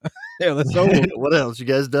 y'all?" Yeah, let's over. What else? You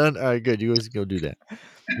guys done? All right, good. You guys go do that.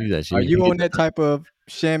 Do that shit. Are You you get on that type of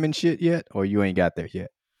shamming shit yet, or you ain't got there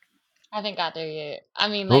yet? I haven't got there yet. I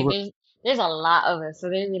mean, like over. there's a lot of us, so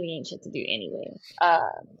there really ain't shit to do anyway.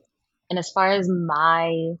 And as far as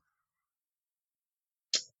my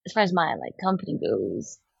like company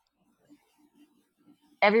goes,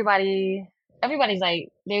 everybody everybody's like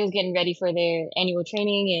they was getting ready for their annual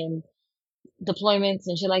training and deployments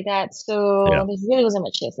and shit like that. Yeah. So there really wasn't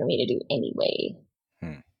much shit for me to do anyway.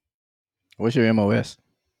 Hmm. What's your MOS?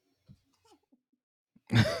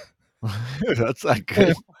 That's not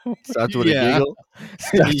good. Starts with a Yeah, giggle.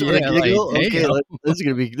 Starts with a yeah, like giggle. Okay,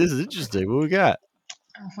 damn. this is interesting. What we got?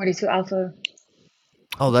 42 Alpha.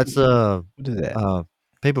 Oh, that's What is that?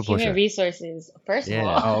 paper Human pusher. resources. First of Yeah.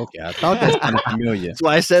 all, Oh, okay. I thought that sounded familiar. That's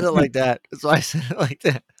why I said it like that. That's why I said it like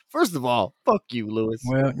that. First of all, fuck you, Lewis.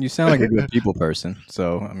 Well, you sound like a good people person,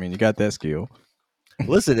 so I mean, you got that skill.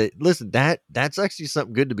 Listen. That's actually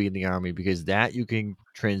something good to be in the army because that you can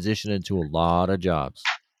transition into a lot of jobs.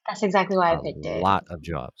 that's exactly why I A picked it. lot of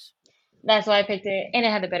jobs. That's why I picked it, and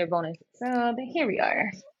it had a better bonus. So here we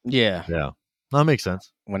are. Yeah. Yeah, that makes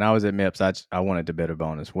sense. When I was at MEPS, I wanted the better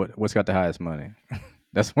bonus. What's got the highest money?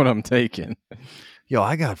 That's what I'm taking. Yo,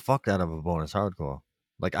 I got fucked out of a bonus hardcore.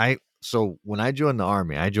 So when I joined the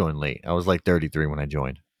army, I joined late. I was like 33 when I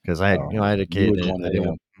joined because I had Oh, I had a you kid was and one I of didn't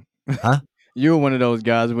them. want, huh? You were one of those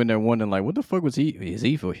guys when they're wondering, like, what the fuck is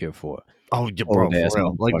he for here for? Oh, yeah, bro, Old for ass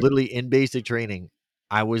real. Like motherfucker. literally in basic training,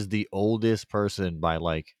 I was the oldest person by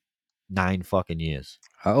like 9 fucking years.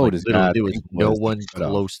 How Like old is literally, God there was Pink no was to one cut off?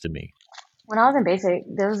 close to me. When I was in basic,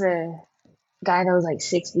 there was a guy that was like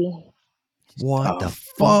 60. What the Oh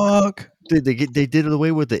fuck? fuck! Did they did it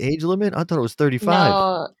away with the age limit? I thought it was 35. No, I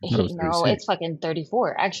thought it was no, 36. it's fucking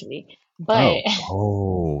 34 actually. Oh, But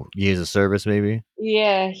Oh, years of service, maybe.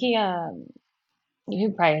 yeah, he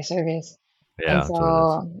prior service, and Yeah, that's what it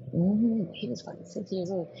is. so he was fucking 6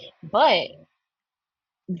 years old. But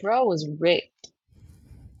bro was ripped.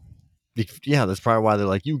 Yeah, that's probably why they're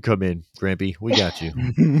like, you come in, Grampy. We got you.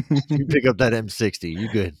 You pick up that M60. You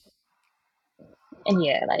good. And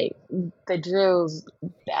yeah, like the drills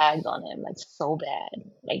bagged on him like so bad,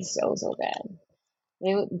 like so bad.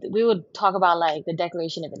 We would talk about like the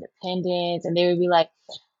Declaration of Independence, and they would be like,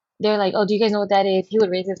 they're like, "Oh, do you guys know what that is?" He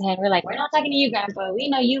would raise his hand. We're like, "We're not talking to you, Grandpa. We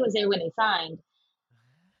know you was there when they signed."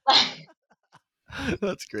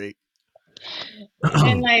 That's great.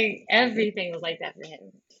 And like everything was like that for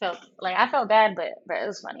him. Felt like I felt bad, but it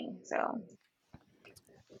was funny. So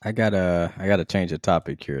I gotta change the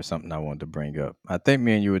topic here. Something I wanted to bring up. I think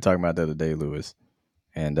me and you were talking about the other day, Lewis,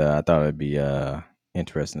 and I thought it'd be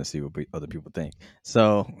interesting to see what other people think.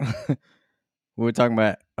 So we were talking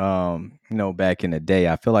about back in the day.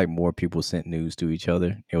 I feel like more people sent news to each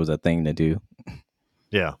other. It was a thing to do,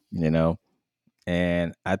 Yeah.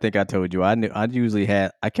 And I think I told you I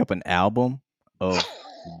kept an album of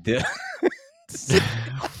the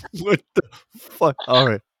What the fuck? All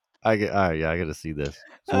right. All right, yeah, I gotta see this.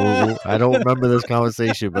 So I don't remember this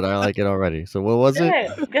conversation, but I like it already. So what was Go it?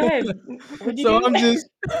 ahead. Go ahead. What'd you So do? I'm just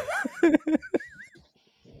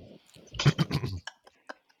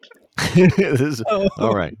All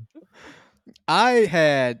oh, right. I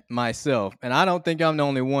had myself, and I don't think I'm the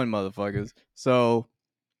only one, motherfuckers. So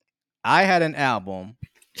I had an album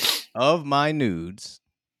of my nudes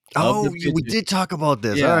of the Oh, we pictures. did talk about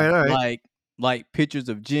this. Yeah, All right. like pictures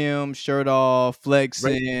of Jim, shirt off, Right.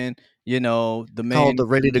 flexing, the Called the the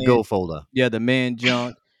ready to man go folder. yeah, the man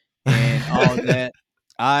junk and all that.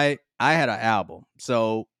 I had an album.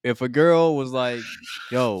 So if a girl was like,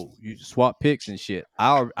 "Yo, you swap pics and shit,"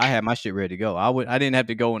 I had my shit ready to go. I didn't have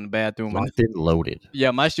to go in the bathroom and Locked in, loaded. yeah,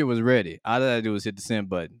 my shit was ready. All I had to do was hit the send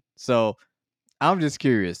button. So I'm just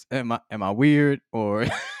curious. Am I weird or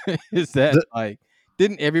is that The- like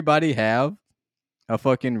didn't everybody have a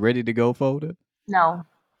fucking ready to go folder? No.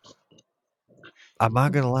 I'm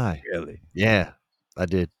not gonna lie. Really? Yeah, I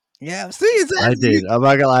did. Yeah. See, I exactly. did. I'm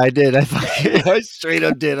not gonna lie. I did. I straight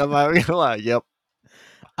up did. I'm not gonna lie. Yep.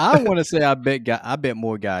 I want to say I bet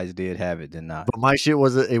more guys did have it than not. But my shit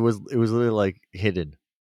was it was literally like hidden.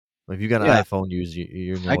 Like if you got an Yeah, iPhone,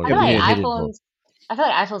 you know I what I kept feel it like it's hidden. hidden for. iPhones. I feel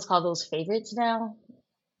like iPhones call those favorites now.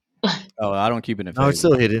 Oh, I don't keep it in No, it's favorites.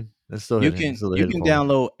 still hidden. It's still You hidden. It's can still the you hidden can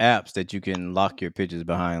folder. download apps that you can lock your pictures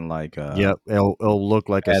behind, like Yep. It'll look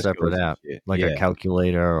like a separate passcodes and app, shit. like a Yeah.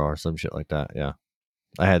 calculator or some shit like that. Yeah,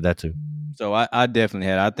 I had that too. So I definitely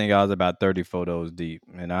had. I think I was about 30 photos deep,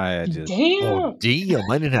 and I had just Oh Damn. damn!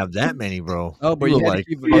 I didn't have that many, bro. oh, but You were like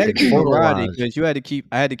you had to fucking keep variety photoage. because you had to keep.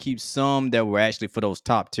 I had to keep some that were actually for those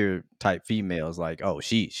top tier type females. Like, oh,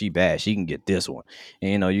 she bad. She can get this one.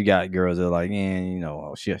 And you got girls that are like,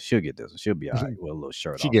 oh, she'll get this one. She'll be all right with a little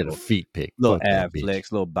shirt She off, get a feet pick. little Fuck that ab bitch.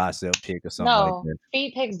 flex, little bicep pick or something like No. that.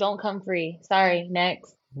 Feed pics don't come free. Sorry.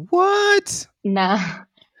 Next. What? Nah.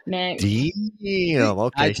 Next. See, Damn. I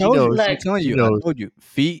Okay, she told you. knows. I'm Look. telling She you. I knows. told you.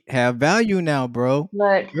 Feet have value now, bro.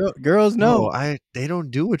 Look. Girls know. No, they don't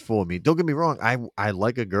do it for me. Don't get me wrong. I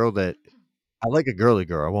like a girl that I like a girly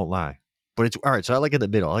girl. I won't lie. But it's all right. So I like in the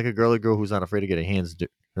middle. I like a girly girl who's not afraid to get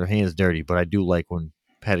her hands dirty. But I do like when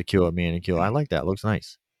pedicure, manicure. I like that. Looks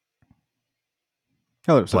nice.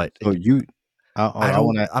 Oh, so But so you. I I don't.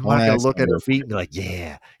 want to. I'm I want not to gonna ask look something at her real feet quick. and be like,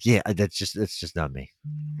 yeah. That's just not me.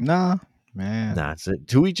 Nah, man. Nah, it's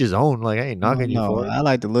to each his own. Like I ain't I knocking don't you know. for it. I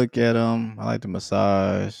like to look at them. I like to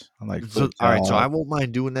massage. I like So foot all right. So I job. won't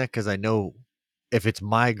mind doing that because I know if it's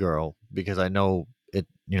my girl because I know it.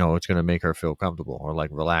 It's gonna make her feel comfortable or like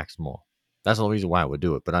relax more. That's the only reason why I would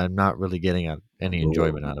do it. But I'm not really getting any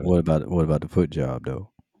enjoyment out of it. What about the foot job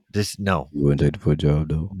though? This no, You wouldn't take the foot job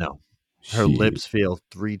though? no. Her Shit, lips feel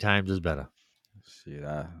 3 times as better shit.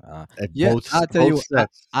 I at yeah. I tell both you,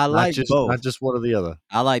 sets, I not like just both. not just one or the other.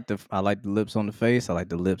 I like the lips on the face. I like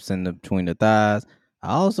the lips in the between the thighs.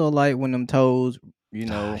 I also like when them toes, you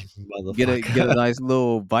know, Die, get a motherfucker. nice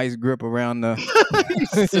little vice grip around the, You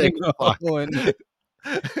sick fuck. and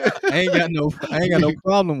I ain't got no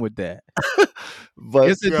problem with that. But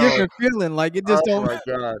It's a bro, different feeling. Like it just oh don't my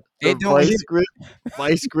god, the it don't hit.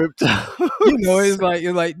 vice grip It's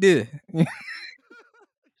toes. like this.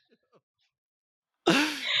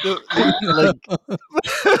 The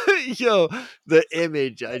like yo, the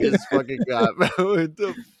image I just fucking got, bro. What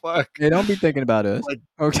the fuck? Hey, don't be thinking about us. Like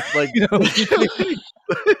Okay. like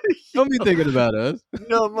Don't be thinking about us.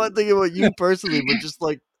 no, I'm not thinking about you personally, but just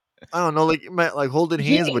like I don't know, like like holding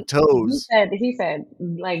hands with He toes. said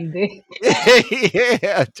like this.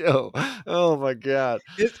 Yeah, Joe. Oh my god.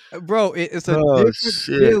 It's a Oh different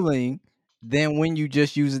shit. feeling than when you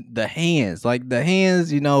just use the hands. Like the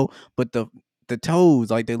hands, but the toes,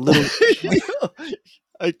 like the little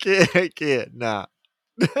I can't. I can't. Nah.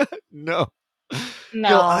 No. Yo,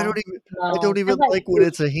 No. I don't No. even Cause like like when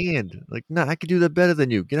it's a hand. Like, nah, I could do that better than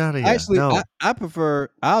you. Get out of here. actually No. I prefer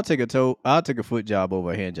I'll take a foot job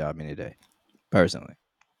over a hand job any day. Personally.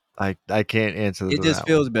 I can't answer It for just that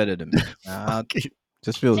one. feels better to me. Fuck it.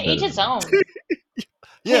 Just feels to each better to its me. own. To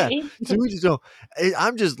Yeah. each- So we just don't.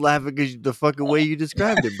 I'm just laughing because the fucking way you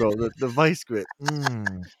described it, bro. The vice grip.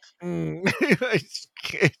 I just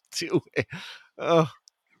can't do it. Oh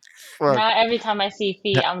fuck. Now every time I see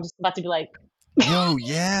feet, I'm just about to be like, Yo,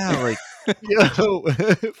 yeah, like, yo,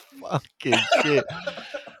 fucking shit.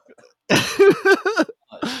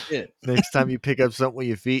 Oh, shit. Next time you pick up something with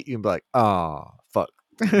your feet, you can be like, oh, fuck.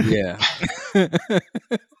 Yeah.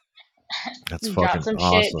 That's drop fucking some shit, pick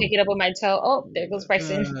awesome. it up with my toe. Oh, there goes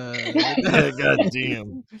Bryson. God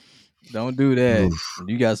damn. Don't do that. Oof,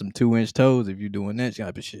 You got some 2-inch toes if you're doing that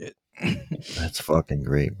type of shit. that's fucking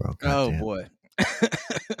great, bro. God Oh damn. boy.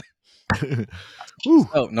 Woo.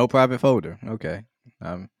 Oh, no private folder. Okay.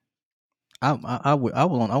 Um, I want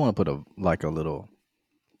to put a little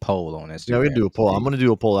poll on Yeah, we can Instagram. do a poll. I'm See, gonna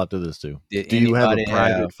do a poll after this too. did Do you have a anybody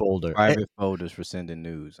have private folder? private folders for sending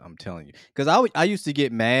news? I'm telling you, because I used to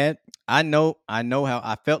get mad. I know how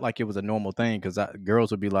I felt like it was a normal thing because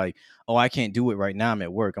girls would be like, "Oh, I can't do it right now. I'm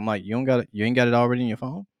at work." I'm like, you ain't got it already in your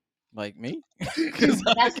phone, like me, because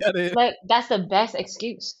I That's got it. but that's the best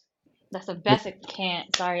excuse. That's the But best.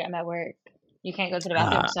 Can't. Sorry, I'm at work. You can't go to the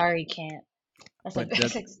bathroom. uh, Sorry, can't. That's the but that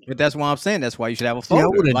best excuse. but that's why I'm saying that's why you should have a See, I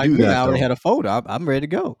folder. wouldn't Like do me, that I already though. had a folder. I'm ready to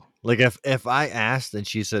go. Like if I asked and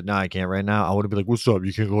she said no, I can't right now, I would be like, "What's up?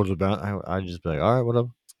 You can't go to the bathroom." I'd just be like, "All right, whatever."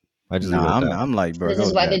 I just leave it Nah, at that. I'm like, bro, This go is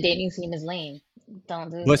to why bed. the dating scene is lame. Don't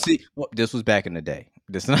do But it. see, this was back in the day.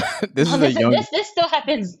 This not this No, is a young. this still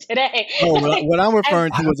happens today. No, what I'm I,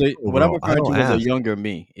 referring I to don't was a know, bro. I don't ask. younger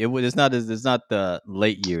me. It's not it's not the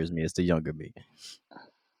late years me. It's the younger me.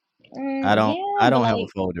 yeah, I but don't have a like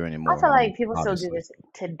folder I anymore. feel I mean, like people still do obviously. this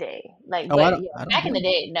today. Like, Oh, but yeah, I don't back in do the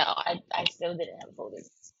it. day, no, I still didn't have folders.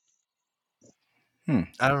 Hmm.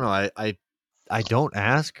 I don't know. I don't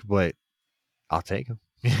ask, but I'll take them.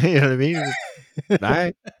 You know what I mean? All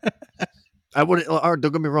right. I wouldn't. Or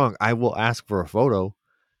don't get me wrong. I will ask for a photo,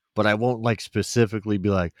 but I won't like specifically be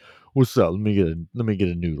like, "What's up? Let me get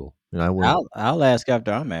a noodle." You know, I wouldn't. I'll ask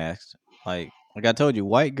after I'm asked. Like I told you,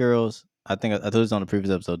 white girls. I think I told this on the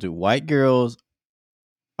previous episode too. White girls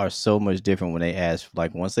are so much different when they ask.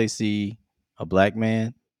 Like once they see a black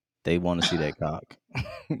man, they want to see that cock.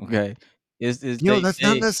 Okay, it's You know, that's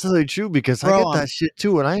not they necessarily true because I bro. get that shit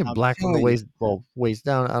too, and I am I'm black from the telling you. waist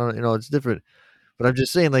down. I don't, it's different. But I'm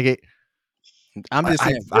just saying, like, I'm just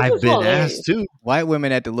saying, This I've is been asked hilarious. too, white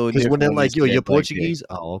women act a little because when different they're when they like, "Yo, see you're that black dick. Portuguese,"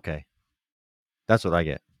 oh, okay, that's what I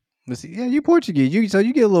get. But see, yeah, you Portuguese. So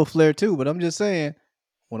you get a little flair too. But I'm just saying,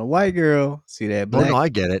 when a white girl see that Oh no, black I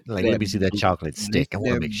get it. Like, let that me see that chocolate when they stick. I see want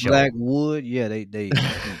to that make sure. black wood, yeah, it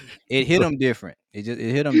hit them different. It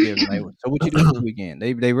hit them different. Like, so what you doing this weekend?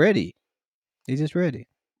 They ready. They just ready.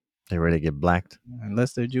 They ready to get blacked.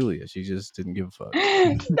 Unless they're Julia, she just didn't give a fuck.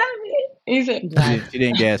 Stop it. He said black. She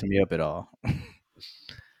didn't gas me up at all.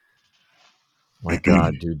 My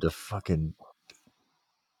God, dude, the fucking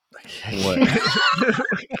What?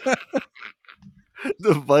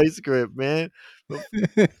 the vice grip, man.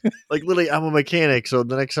 Like literally, I'm a mechanic, so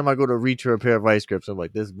the next time I go to reach for a pair of vice grips, I'm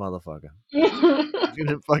like, this motherfucker. It's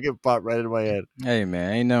gonna fucking pop right in my head. Hey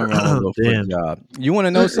man, ain't nothing wrong with a little foot Damn. job. You want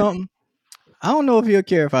to know something? I don't know if he'll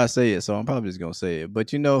care if I say it, so I'm probably just gonna say it.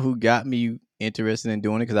 But you know who got me interested in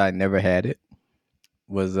doing it because I never had it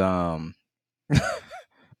was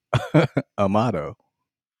Amato.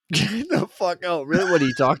 Get the fuck out. Really? When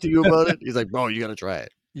he talked to you about it, he's like, bro, you gotta try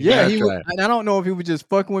it. You Yeah, gotta he was. try it. And I don't know if he was just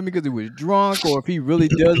fucking with me because he was drunk, or if he really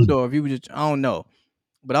does it, or if he was just. I don't know.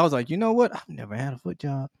 But I was like, you know what? I've never had a foot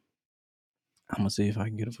job. I'm gonna see if I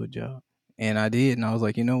can get a foot job, and I did. And I was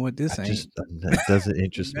like, you know what? This ain't That doesn't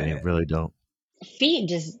interest me. It bad. really don't. Feet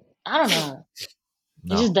just, I don't know. It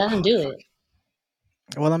just No. doesn't do it.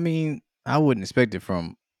 Well, I mean, I wouldn't expect it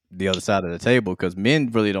from the other side of the table because men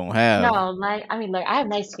really don't have. No, like I mean, like I have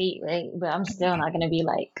nice feet, right? But I'm still not gonna be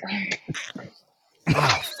like.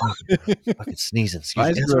 Oh fuck. Fucking sneezing. Excuse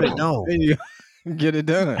me. Vice That's what I grip. know. There you go. Get it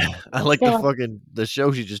done. I I'm like the still. fucking the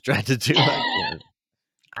show she just tried to do.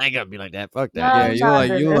 I ain't gotta be like that. Fuck that. Yeah, No, no,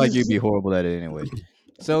 this you like you'd is. be horrible at it anyway.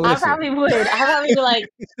 So I listen. probably would. I probably be like.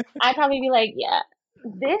 I'd probably be like, yeah,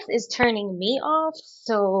 this is turning me off.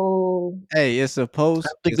 So Hey, I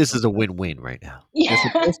think this is a win-win right now. it's yeah,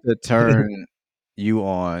 supposed to turn you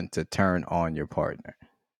on to turn on your partner.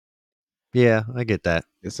 Yeah, I get that.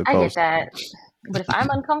 It's I get supposed to. that. But if I'm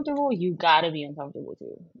uncomfortable, you gotta be uncomfortable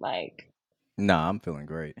too. Like. Nah, I'm feeling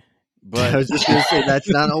great. I But was just gonna say that's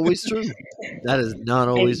not always true. That is not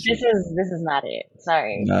Like, always true. this is not it.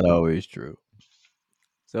 Sorry. not always true.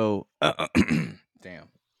 So damn.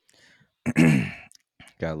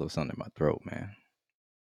 Got a little something in my throat, man.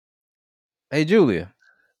 Hey Julia.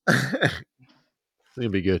 It's gonna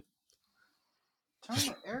be good. Turn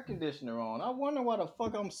the air conditioner on. I wonder why the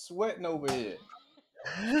fuck I'm sweating over here.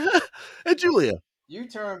 Hey Julia, You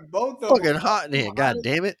turned both of them fucking hot in on. here. God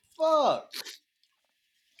damn it. Fuck.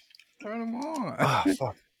 Turn them on. Oh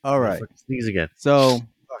fuck. All I'm gonna right. fucking sneeze again. So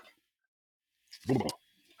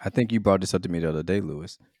I think you brought this up to me the other day,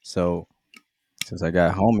 Lewis. So since I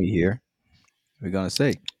got homie here, we're gonna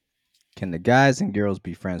say, can the guys and girls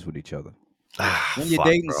be friends with each other? When you're Fuck,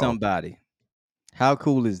 dating bro. somebody, how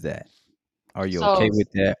cool is that? Are you okay So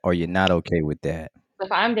with that? Or you're not okay with that?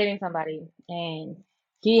 if I'm dating somebody and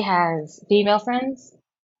he has female friends,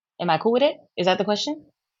 am I cool with it? Is that the question?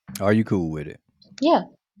 Are you cool with it? Yeah.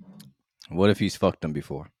 What if he's fucked them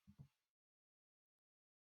before?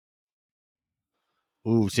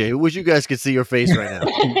 Ooh, see, I wish you guys could see your face right now.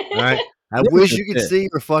 All right. I This wish is you could it. see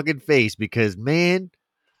your fucking face because, man,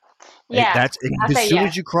 Yeah, that's I'll as say soon as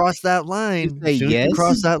yes. you cross that You line, say as soon as you yes,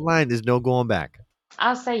 cross that line, there's no going back.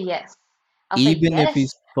 I'll say yes. I'll say even if he's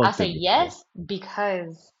yes. I'll fucked say her before. yes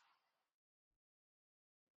because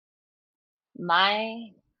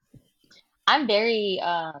my I'm very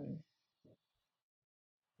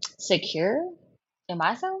secure in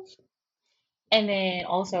myself. And then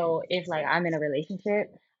also if like I'm in a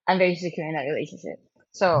relationship, I'm very secure in that relationship.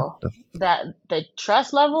 So that the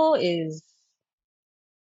trust level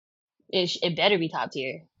it better be top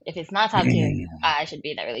tier. If it's not top tier, I should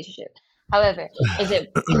be in that relationship. However, is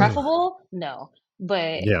it preferable? No.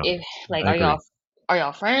 But Yeah, if like I agree. are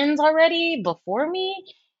y'all friends already before me?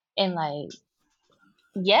 And like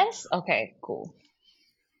yes, okay, cool.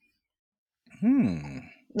 Hmm.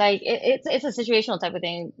 Like it's a situational type of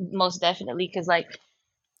thing, most definitely. Because like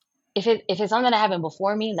if it's something that happened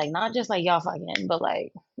before me, like not just like y'all fucking, but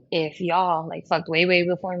like if y'all like fucked way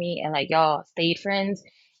before me and like y'all stayed friends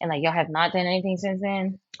and like y'all have not done anything since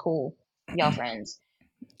then, cool, y'all friends.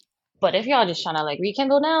 But if y'all just trying to like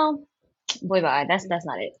rekindle now, boy bye, that's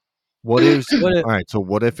not it. What is What if all right? So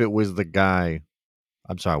what if it was the guy?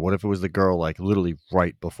 I'm sorry. What if it was the girl like literally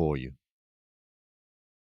right before you?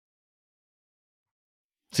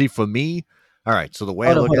 See, for me, all right. So the way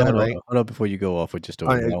I look at it, right? hold up before you go off with your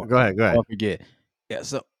All story. right, go ahead. Go I ahead. won't forget. Yeah,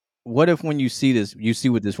 so what if when you see this, you see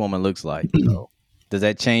what this woman looks like, though? Does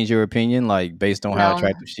that change your opinion, like based on how No,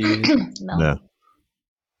 attractive she is? No.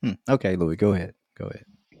 no, Okay, Louis, go ahead. Go ahead.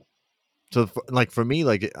 So like for me,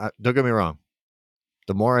 like don't get me wrong.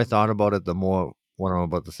 The more I thought about it, the more what I'm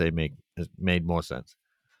about to say made more sense.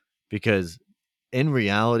 Because in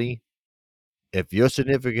reality, if your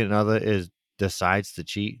significant other is decides to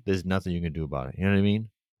cheat, there's nothing you can do about it. You know what I mean?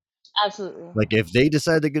 absolutely, Like if they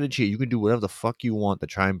decide they're gonna cheat, you can do whatever the fuck you want to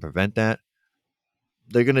try and prevent that.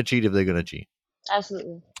 They're gonna cheat if they're gonna cheat,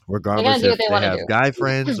 absolutely. They're gonna regardless do what if they they want to have do. guy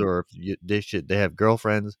friends or if they have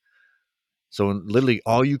girlfriends. So literally,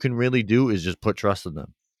 all you can really do is just put trust in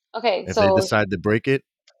them. Okay, If they so decide to break it,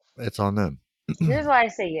 it's on them. here's why I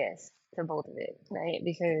say yes to both of it, right?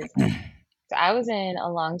 Because so I was in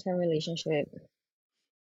a long term relationship.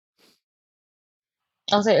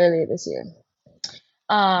 I'll say earlier this year.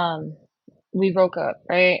 Um, we broke up,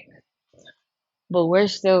 right? But we're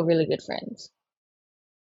still really good friends.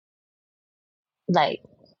 Like,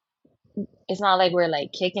 it's not like we're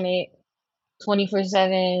like kicking it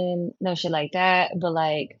 24/7, no shit like that. But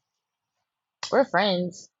like, we're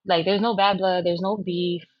friends. Like, there's no bad blood, there's no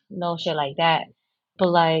beef, no shit like that. But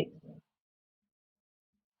like,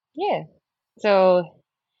 yeah. So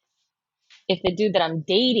if the dude that I'm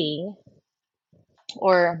dating,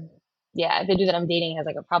 or yeah, if the dude that I'm dating has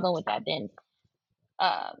like a problem with that, then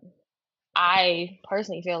um, I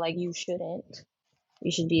personally feel like you shouldn't.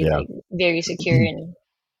 You should be Yeah. like very secure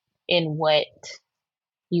in what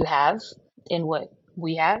you have, in what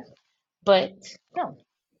we have. But no,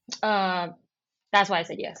 um, that's why I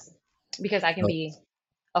said yes because I can So be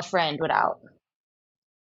a friend without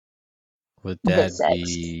would the that sex.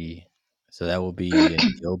 be so that would be a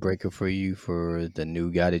deal breaker for you for the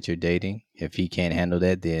new guy that you're dating? If he can't handle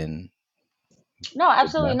that, then No,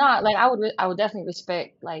 absolutely goodbye. not. Like I would definitely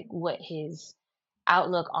respect like what his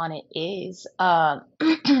outlook on it is.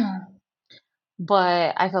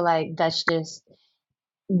 But I feel like that's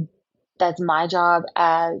my job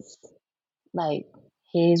as like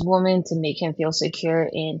his woman to make him feel secure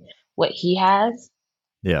in what he has,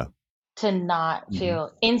 Yeah. to not Mhm.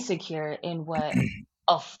 feel insecure in what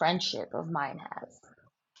a friendship of mine has.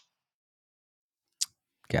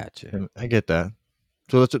 Gotcha. And I get that.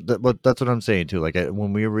 So that's what I'm saying too. Like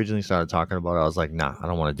when we originally started talking about it, I was like, nah, I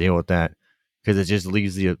don't want to deal with that because it just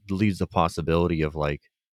leaves the possibility of like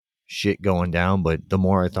shit going down. But the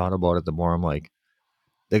more I thought about it, the more I'm like,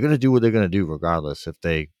 they're gonna do what they're gonna do regardless if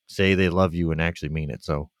they say they love you and actually mean it.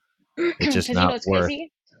 So it's just Because you know not it's worth.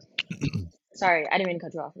 crazy. Sorry, I didn't mean to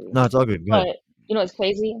cut you off, Louis. No, it's all good. Go ahead. But you know it's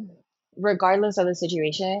crazy. Regardless of the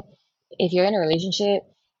situation, if you're in a relationship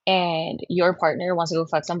and your partner wants to go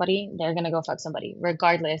fuck somebody, they're gonna go fuck somebody,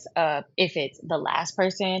 regardless of if it's the last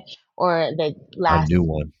person or the A last new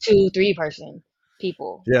one. two, three person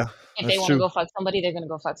people. Yeah, If they that's want to true. go fuck somebody, they're gonna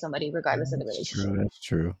go fuck somebody, regardless of the That's relationship. true. That's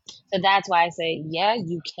true. So that's why I say, yeah,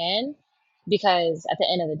 you can, because at the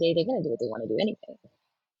end of the day, they're gonna do what they want to do anyway.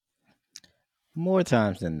 More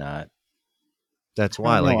times than not. That's I why,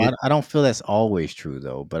 don't like know. it. I don't feel that's always true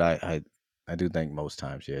though, but I do think most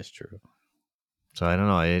times, yeah, it's true. So I don't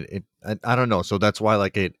know. I don't know. So that's why,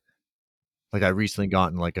 like like I recently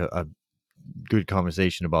gotten like a good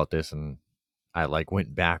conversation about this, and I like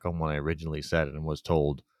went back on what I originally said and was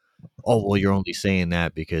told, "Oh, well, you're only saying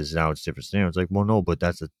that because now it's different standards." Like, well, no, but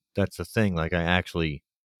that's the thing. Like, I actually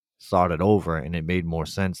thought it over, and it made more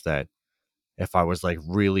sense that if I was like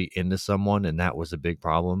really into someone and that was a big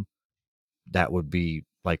problem, that would be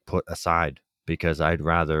like put aside because I'd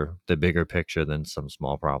rather the bigger picture than some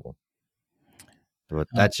small problem. But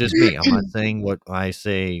that's just me. I'm not saying what I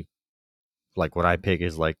say, like what I pick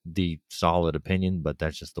is like the solid opinion, but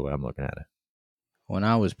that's just the way I'm looking at it. When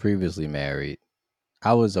I was previously married,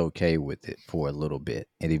 I was okay with it for a little bit.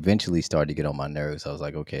 It eventually started to get on my nerves. I was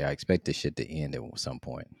like, okay, I expect this shit to end at some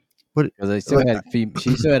point. But Because I still like, had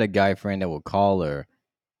she still had a guy friend that would call her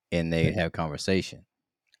and they'd have conversation.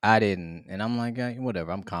 I didn't, and I'm like,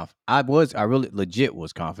 whatever. I'm confident. I really legit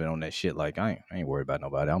was confident on that shit. Like, I ain't worried about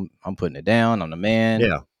nobody. I'm putting it down. I'm the man.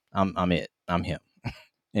 yeah, I'm it. I'm him.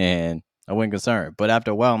 And I wasn't concerned. But after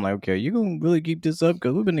a while, I'm like, okay, you gonna really keep this up?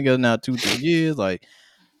 Because we've been together now 2-3 years. Like,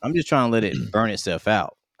 I'm just trying to let it burn itself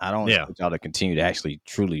out. I don't yeah. expect y'all to continue to actually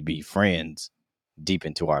truly be friends deep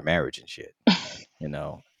into our marriage and shit. You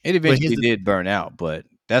know, it But here's eventually did burn out, but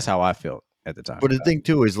that's how I felt at the time. but the thing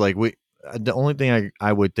too is like the only thing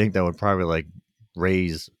I would think that would probably like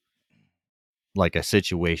raise like a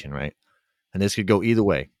situation, right? And this could go either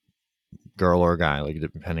way, girl or guy, like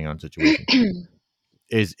depending on situation.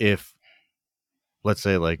 Is if let's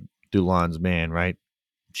say like Dulan's man, right?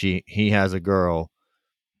 He has a girl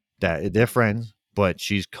that they're friends, but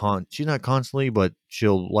she's not constantly, but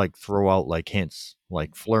she'll like throw out like hints,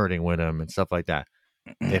 like flirting with him and stuff like that.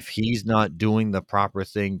 If he's not doing the proper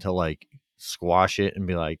thing to like squash it and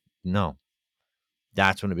be like, no,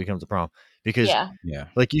 that's when it becomes a problem. Because Yeah. Yeah.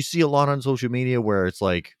 like you see a lot on social media where it's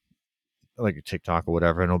like a TikTok or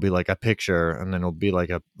whatever, and it'll be like a picture and then it'll be like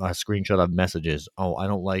a screenshot of messages. Oh, I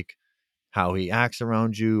don't like how he acts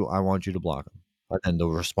around you. I want you to block him. But then the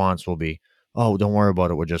response will be, oh, don't worry about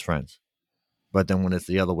it. We're just friends. But then when it's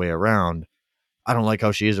the other way around, I don't like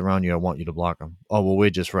how she is around you. I want you to block him. Oh, well, we're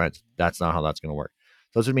just friends. That's not how that's going to work.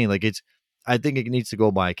 So that's what I mean. Like I think it needs to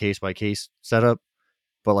go by case setup.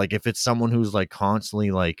 But like if it's someone who's like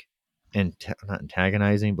constantly like, not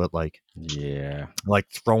antagonizing, but Yeah. like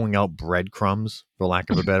throwing out breadcrumbs, for lack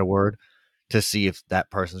of a better word, to see if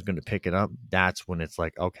that person's going to pick it up, that's when it's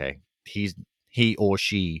like, okay, he or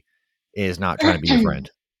she is not trying to be your friend.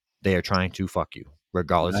 They are trying to fuck you,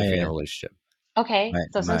 regardless if you're in a My relationship. Okay, my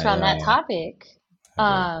so since we're my on that topic, okay.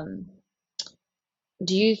 um,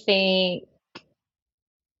 do you think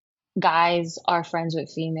guys are friends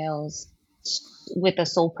with females with the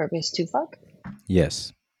sole purpose to fuck?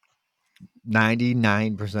 Yes.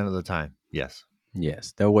 99% of the time, yes.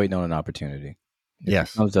 Yes. They're waiting on an opportunity. If it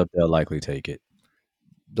Yes. comes up, they'll likely take it.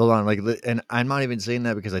 Hold on, and I'm not even saying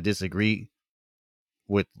that because I disagree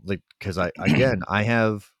with like because I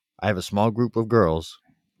have a small group of girls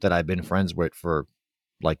that I've been friends with for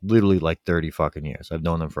like literally like 30 fucking years. I've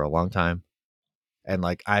known them for a long time. And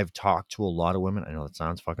like I've talked to a lot of women. I know it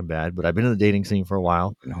sounds fucking bad, but I've been in the dating scene for a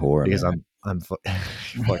while Fucking whore, because man.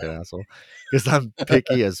 you fucking asshole. Because I'm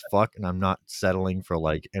picky as fuck and I'm not settling for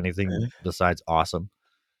like anything besides awesome.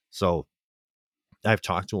 So I've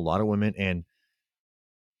talked to a lot of women and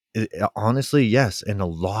honestly, yes. And a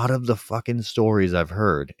lot of the fucking stories I've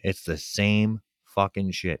heard, it's the same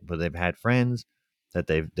fucking shit. But they've had friends that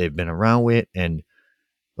they've been around with, and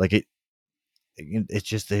like it's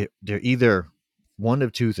just they're either one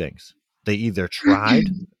of two things. They either tried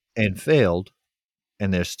and failed,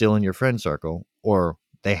 and they're still in your friend circle, or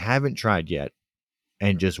they haven't tried yet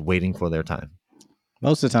and just waiting for their time.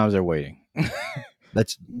 Most of the times they're waiting.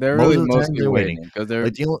 That's They're most really of the times mostly they're waiting. waiting because they're,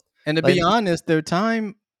 Like the only, and to like be honest, their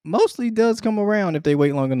time mostly does come around if they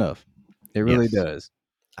wait long enough. It really yes, does.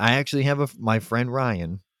 I actually have my friend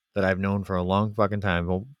Ryan that I've known for a long fucking time,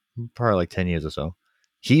 well, probably like 10 years or so.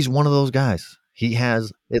 He's one of those guys. He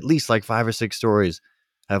has at least like 5 or 6 stories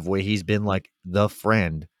of where he's been like the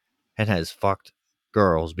friend and has fucked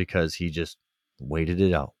girls because he just waited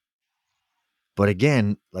it out. But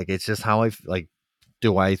again, like it's just how like.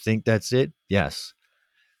 Do I think that's it? Yes.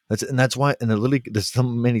 That's why, and literally, there's so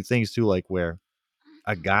many things too, like where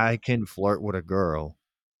a guy can flirt with a girl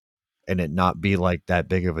and it not be like that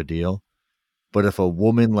big of a deal. But if a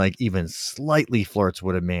woman like even slightly flirts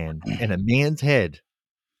with a man in a man's head,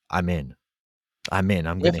 I'm in. I'm in.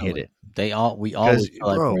 I'm gonna hit Definitely. it We because, always feel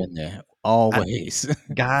like we're bro, in there. I, Always.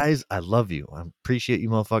 guys, I love you. I appreciate you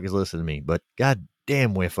motherfuckers listening to me, but god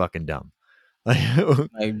damn, we're fucking dumb. Like,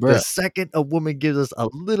 The bruh, second a woman gives us a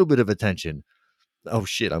little bit of attention, oh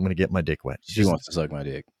shit, I'm gonna get my dick wet. she Just wants to suck my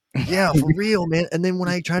dick. yeah, for real, man. And then when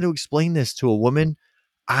I try to explain this to a woman,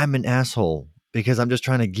 I'm an asshole because I'm just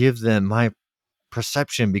trying to give them my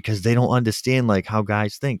perception because they don't understand like how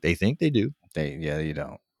guys think. They think they do. You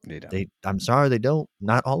don't. They don't. I'm sorry they don't.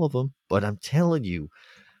 Not all of them, but I'm telling you,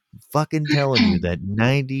 fucking telling you that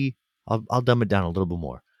 90. I'll dumb it down a little bit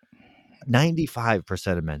more.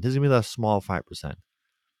 95% of men. This is gonna be the small 5%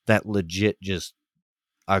 that legit just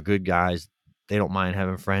are good guys. They don't mind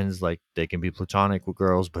having friends. Like they can be platonic with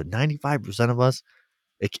girls, but 95% of us,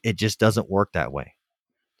 it just doesn't work that way.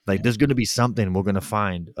 Like there's going to be something we're going to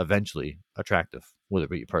find eventually attractive, whether it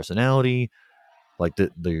be your personality, like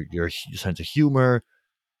your sense of humor,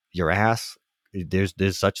 your ass.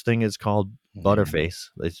 There's such thing as called butterface.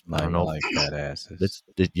 I I don't know. like fat asses.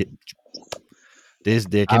 There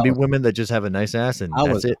I can be was, women that just have a nice ass and I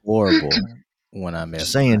that's was it. horrible when I met.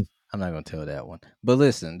 Just saying. I'm not gonna tell that one. But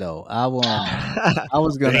listen, though, I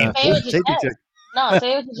was Damn. gonna. Say it with your Take your chest. No,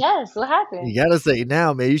 say it with your chest. What happened? You gotta say it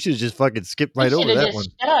now, man. You should just fucking skip You right should over have that just one.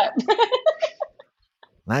 shut up. Do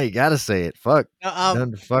Now you gotta say it. Fuck. No,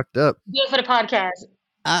 Done fucked up. it for the podcast.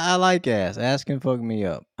 I like ass. Ass can fuck me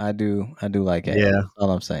up. I do like ass. Yeah. That's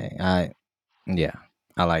all I'm saying. I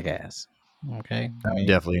like ass. Okay. I I'm mean,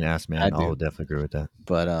 definitely an ass I man. do. I'll definitely agree with that.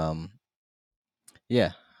 But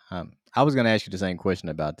yeah. I was gonna ask you the same question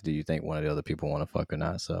about do you think one of the other people want to fuck or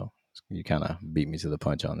not? So you kind of beat me to the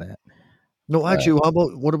punch on that. No, actually,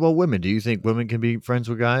 what about women? Do you think women can be friends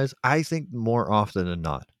with guys? I think more often than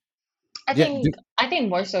not. I Yeah. think I think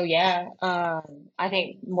more so, yeah. I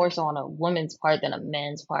think more so on a woman's part than a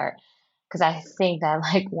man's part, because I think that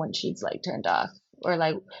like once she's like turned off, or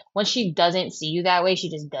like once she doesn't see you that way, she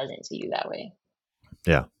just doesn't see you that way.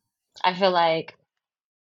 Yeah. I feel like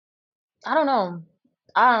I don't know.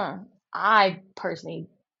 I personally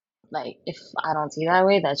like if I don't see that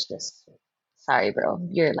way, that's just sorry, bro.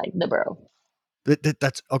 You're like the bro.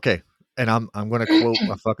 That's okay. And I'm gonna quote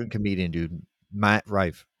a fucking comedian, dude. Matt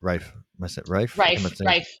Rife. Rife. Am I saying Rife? Am I Rife, saying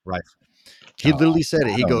rife. Rife? He literally said it.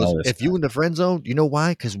 I He don't goes, know this if you in the friend zone, you know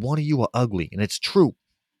why? Because one of you are ugly. And it's true.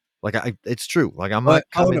 Like it's true. Like I'm But not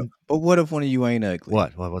hold on. coming. But what if one of you ain't ugly?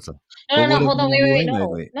 What's up? No, But no, no. what if Hold one on. of Wait, wait, you wait. ain't No,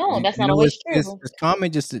 ugly? no. That's You not know, always it's true.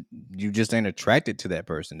 common just that you just ain't attracted to that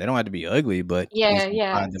person. They don't have to be ugly, but at Yeah, least you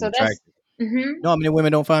yeah. find them So that's. attractive. Mhm. You know how many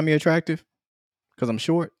women don't find me attractive? Because I'm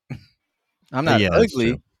short. I'm not Yeah, that's true.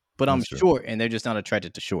 ugly, but I'm That's true. short, and they're just not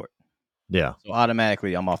attracted to short. Yeah. So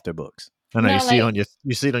automatically, I'm off their books. I know No, like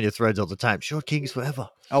you see it on your threads all the time. Short kings forever.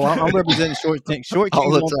 Oh, I'm representing short All kings the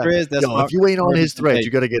on time. threads. That's Yo, my if you ain't on his threads,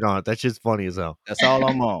 you representation. gotta get on it. That shit's funny as hell. That's all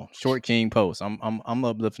I'm on. Short king post. I'm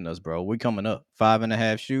uplifting us, bro. We coming up.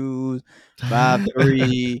 5.5 shoes,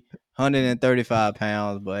 5'3", 135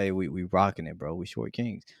 pounds. But hey, we rocking it, bro. We short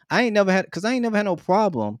kings. I ain't never had no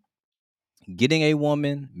problem getting a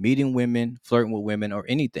woman, meeting women, flirting with women, or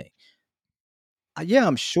anything. Yeah,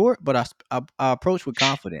 I'm short, but I approach with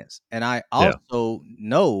confidence, and I Yeah. also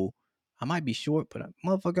know I might be short, but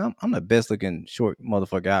motherfucker, I'm the best looking short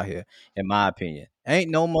motherfucker out here, in my opinion.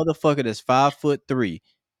 Ain't no motherfucker that's 5'3".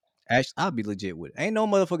 Actually, I'll be legit with it. Ain't no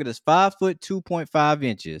motherfucker that's 5'2", 2.5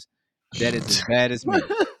 inches that is as bad as me.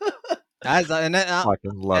 And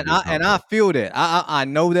Fucking love your I combo. feel that. I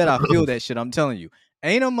know that. I feel that shit. I'm telling you,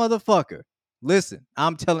 ain't no motherfucker. Listen,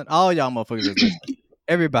 I'm telling all y'all motherfuckers that's listening,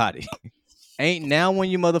 everybody. Ain't now one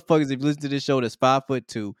of you motherfuckers, if you listen to this show, that's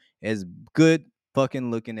 5'2", as good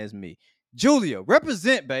fucking looking as me. Julia,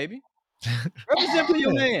 represent, baby. Represent for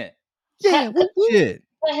your Yeah. man. Yeah. cut, Woo, woo. Shit.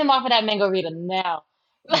 cut him off of that mango reader now.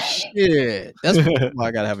 Shit. That's why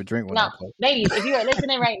I gotta have a drink when I Now, talk. ladies, if you are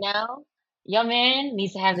listening right now, your man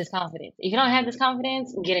needs to have this confidence. If you don't have this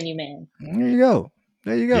confidence, get a new man. There you go.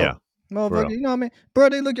 There you go. Yeah. Motherfucker, real. you know what I mean? Bro,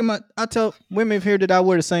 they look at I tell women here that I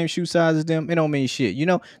wear the same shoe size as them. It don't mean shit, you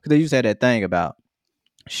know? Because they used to have that thing about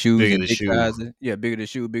shoes Bigger and the dick shoe. sizes. Yeah, bigger the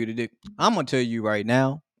shoe, bigger the dick. I'm gonna tell you right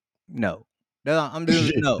now, no. I'm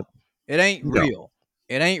doing no. It ain't No. real.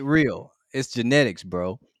 It ain't real. It's genetics,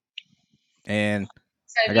 bro. And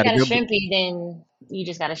So I if you got a got a good shrimpy, then you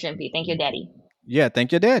just got a shrimpy. Thank your daddy. yeah,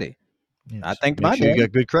 thank your daddy. Yeah, I just thanked make my sure you daddy.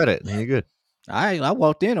 got good credit, and you're good. I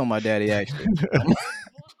walked in on my daddy actually.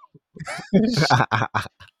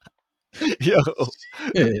 Yo,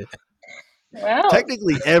 Shit. Well,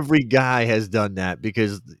 technically, every guy has done that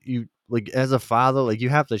because you, like, as a father, like, you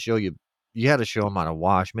have to show you had to show him how to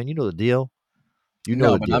wash, man. You know the deal. You know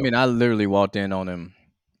No, the but I deal. mean I literally walked in on him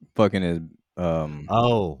fucking his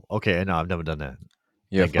Oh, okay. No, I've never done that.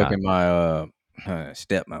 yeah, Thank God. fucking my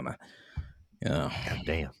stepmama. You know, God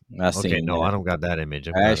damn. I Okay, seen no, that. I don't got that image.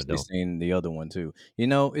 I'm I glad I actually don't. seen the other one too. You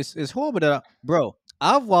know, it's horrible that bro,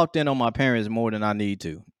 I've walked in on my parents more than I need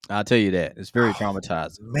to. I'll tell you that. It's very Oh,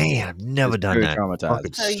 traumatizing. man, I've never It's done very that. traumatizing.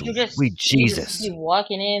 Fucking so sweet you just Jesus. keep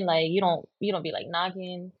walking in like you don't be like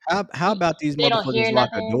knocking. How You, about these they don't motherfuckers hear lock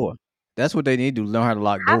a nothing. door? That's what they need to learn how to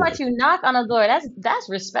lock How about doors. you knock on a door? That's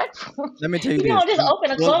respectful. Let me tell you You this. don't just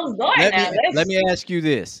open a Well, closed door let now. me let Let's. me ask you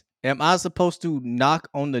this: am I supposed to knock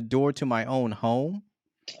on the door to my own home?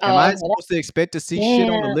 Am I Oh, okay. supposed to expect to see shit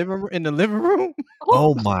on the Damn. in the living room?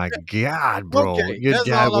 Oh my god, bro! Okay, Your that's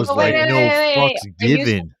dad all I'm was But wait, like, wait, saying. wait, "No wait, wait, fucks wait.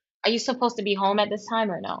 given." Are you supposed to be home at this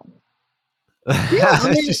time or no? Yeah,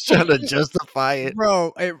 I mean, She's trying to justify it.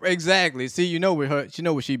 bro, exactly. See, you know what her, she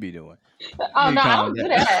know what she be doing. Oh You no, I calm don't do down.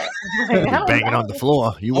 that. Like, I You're don't. I banging on the don't.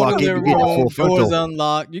 floor. You On the walk in, you living get the full room, doors frontal.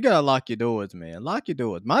 unlocked. You gotta lock your doors, man. Lock your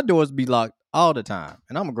doors. My doors be locked all the time,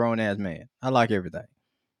 and I'm a grown ass man. I lock everything.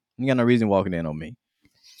 You got no reason walking in on me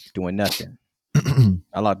doing nothing.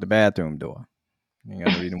 I lock the bathroom door. You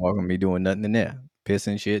got no reason walking me doing nothing in there.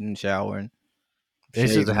 Pissing, shitting, showering,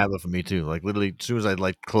 It's just a shaving. habit for me too. Like literally, as soon as I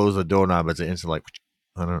like close the doorknob, it's an instant like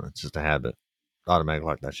I don't know. It's just a habit. Automatic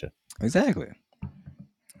lock that shit. Exactly.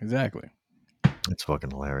 Exactly. It's fucking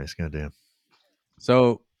hilarious. Goddamn.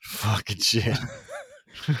 So, Fucking shit.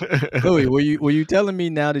 Louis, were you telling me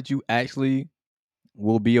now that you actually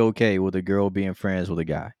will be okay with a girl being friends with a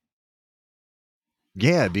guy?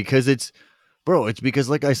 Yeah, because it's because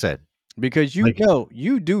like I said, Because like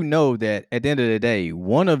you do know that at the end of the day,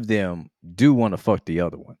 one of them do want to fuck the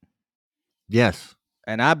other one. yes,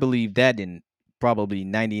 And I believe that in probably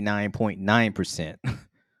 99.9%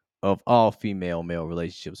 of all female male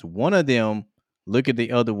relationships. One of them look at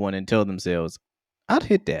the other one and tell themselves, I'd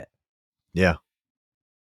hit that. yeah.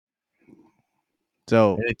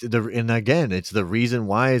 So And again, it's the reason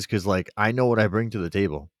why is because like I know what I bring to the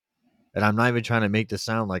table, and I'm not even trying to make this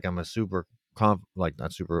sound like I'm a super like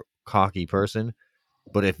not super cocky person.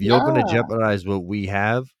 But if you're gonna No. jeopardize what we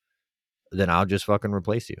have, then I'll just fucking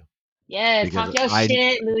replace you Yes, because talk your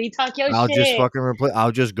shit, Louis. Talk your I'll just shit. fucking replace.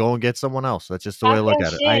 I'll just go and get someone else. That's just the way Talk I look your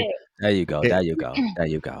at it. I shit. there you go. it, There you go. There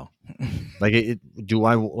you go. like do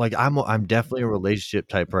I like I'm definitely a relationship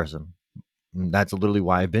type person. And that's literally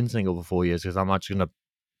why I've been single for 4 years because I'm not just gonna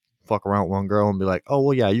fuck around with one girl and be like, oh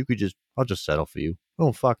well, yeah, I'll just settle for you.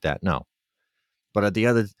 Oh fuck that, no. But at the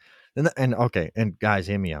other, and okay, and guys,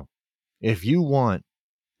 hear me out. If you want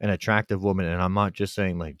an attractive woman, and I'm not just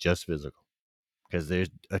saying like just physical, because there's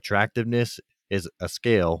attractiveness is a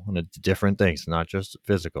scale and it's different things, not just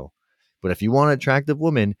physical. But if you want an attractive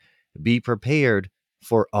woman, be prepared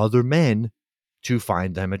for other men to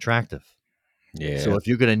find them attractive. So Yeah. if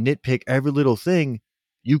you're gonna nitpick every little thing,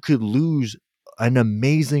 you could lose an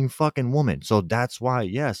amazing fucking woman. So that's why,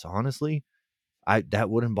 yes, honestly, I that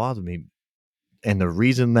wouldn't bother me. And the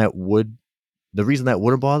reason that wouldn't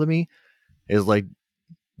bother me is like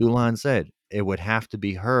Dulan said, it would have to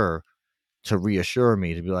be her to reassure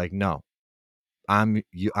me to be like, no, I'm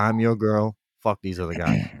your girl. Fuck these other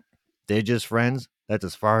guys. They're just friends. That's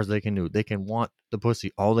as far as they can do. They can want the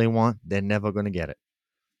pussy all they want. They're never gonna get it.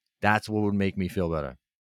 That's what would make me feel better.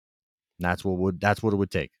 That's what it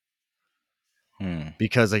would take. Hmm.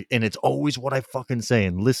 Because and it's always what I fucking say.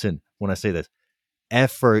 And listen when I say this,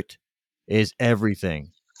 effort is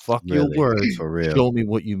everything. Fuck your Really, words. for real. Show me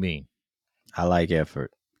what you mean. I like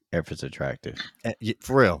effort. Effort's attractive.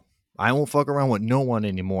 For real. I won't fuck around with no one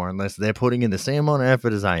anymore unless they're putting in the same amount of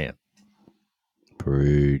effort as I am.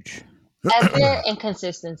 Preach. Effort and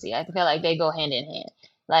consistency. I feel like they go hand in hand.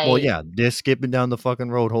 Well, Like, yeah, they're skipping down the fucking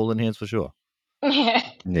road holding hands for sure.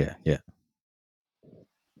 Yeah, yeah.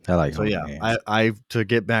 I like So holding yeah, hands. I to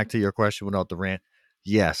get back to your question without the rant,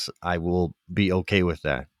 yes, I will be okay with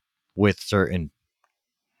that, with certain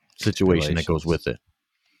situation that goes Stipulations. with it.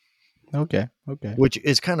 Okay, okay. Which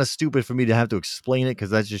is kind of stupid for me to have to explain it because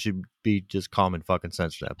that just should be just common fucking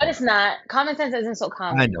sense at that but point. it's not. Common sense isn't so I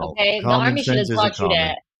common. know Okay, the common army should have sense isn't taught you common.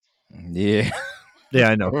 that. Yeah. Yeah,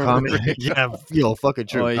 I know For common. real. Yeah, fucking Oh,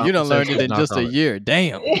 true. you Common done sense learned it is in not just a common. year.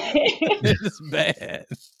 Damn. It's bad.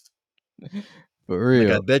 For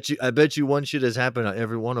Like real. I bet you one shit has happened to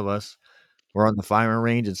every one of us. We're on the firing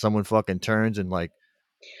range and someone fucking turns and like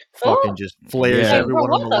fucking Oh, just flares Yeah. like, bro, everyone on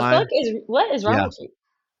what the the fuck line. what is wrong Yeah. with you?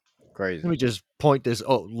 Let Crazy. me just point this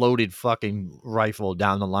loaded fucking rifle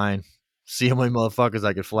down the line. See how many motherfuckers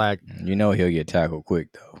I could flag. You know he'll get tackled quick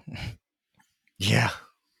though. Yeah.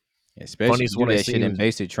 Especially if Funniest you do one I that shit seen in was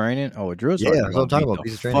basic training. Oh, a drill yeah, sergeant that's what I'm gonna talking beat about. the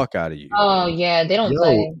Piece of training. fuck out of you. Oh yeah, they don't Yo,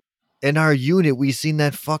 play. in our unit, we seen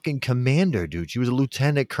that fucking commander, dude. She was a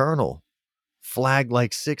lieutenant colonel. Flagged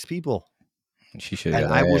like 6 people. She should And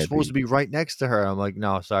have I was had supposed to beat. be right next to her. I'm like,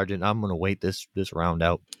 no, Sergeant, I'm gonna wait this round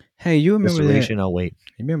out. Hey, you This remember that? duration, I'll wait.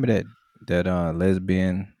 You remember that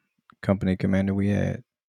lesbian company commander we had?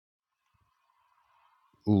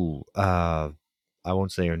 Ooh, I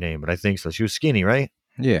won't say her name, but I think so. She was skinny, right?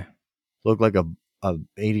 Yeah. Looked like a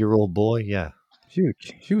 80-year-old boy. Yeah.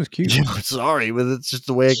 She was cute. Yeah, sorry, but it's just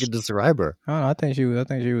the way I can describe her. I don't know, I think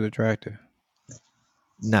she was attractive.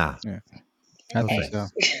 Nah, Yeah, I think thanks. so.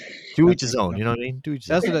 To I each his think own. so. You know what I mean? To each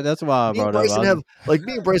his own. That's why I Me and brought up. Bryson have like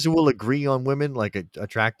me and Bryson will agree on women, like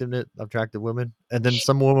attractive women, and then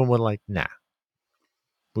some women were like, nah,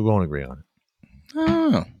 we won't agree on it.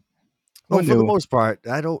 Oh, Well, for the most part,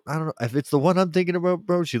 I don't know if it's the one I'm thinking about,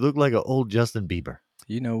 bro. She looked like an old Justin Bieber.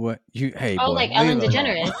 you know what? Hey Oh, boy, like leave Ellen it alone.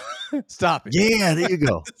 DeGeneres. Stop it. Yeah, there you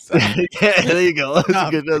go. Stop Yeah, there you go. That's a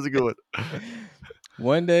Stop good. That's a good one.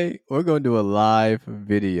 One day we're gonna do a live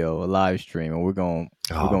video, a live stream, and we're gonna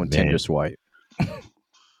Oh Tinder man, swipe.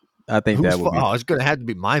 I think that would be. Oh, it's gonna have to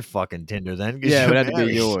be my fucking Tinder then. 'Cause Yeah, it you're would have to be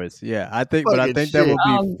married. yours. Yeah, I think Fucking that shit. would be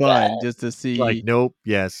Oh fun God. just to Like see. nope,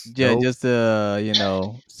 yes, Yeah, nope. just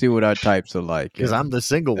to see what our types are like. Because And I'm the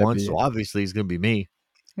single that'd one, be so it. obviously it's gonna be me.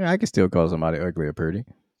 Yeah, I can still call somebody ugly or pretty. Ain't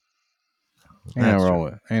That's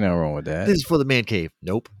nothing true. wrong with that. This is for the man cave.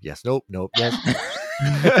 Nope. Yes. Nope. Nope. Yes.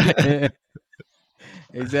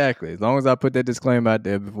 Exactly. As long as I put that disclaimer out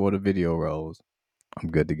there before the video rolls,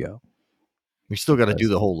 I'm good to go. We still got to do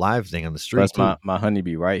Plus, the whole live thing on the street plus too. my honey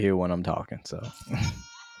be right here when I'm talking. So,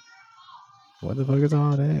 what the fuck is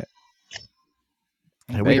all that?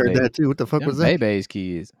 And we heard that too. What the fuck was that? Baby's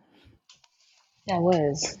kids. That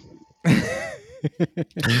was.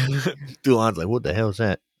 Dulan's like, what the hell is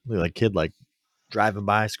that? Like kid like driving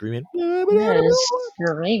by screaming. Yes,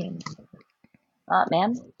 screaming.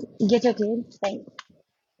 Ma'am, get your kid. Thanks.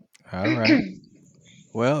 All right.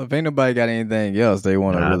 Well, if ain't nobody got anything else they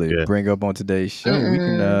want to Nah, really good. bring up on today's show, we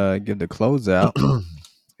can give the closeout.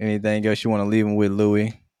 Anything else you want to leave them with,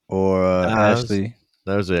 Louis or Ashley?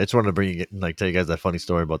 That was it. I just wanted to bring you, like, tell you guys that funny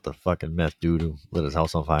story about the fucking meth dude who lit his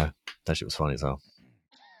house on fire. That shit was funny as hell.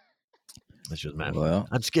 That shit was mad funny. Well,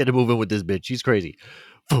 I'm scared to move in with this bitch. She's crazy.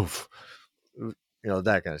 Poof. You know,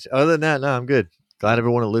 that kind of shit. Other than that, no, I'm good. Glad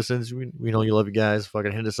everyone listens. We know you love you guys.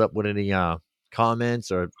 Fucking hit us up with any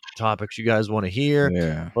comments or topics you guys want to hear.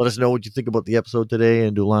 yeah. Let us know what you think about the episode today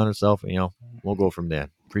and Dulan herself. And, we'll go from there.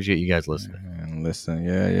 Appreciate you guys listening. And listen,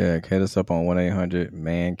 yeah. Hit us up on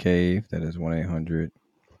 1-800-MAN-CAVE. That is 1-800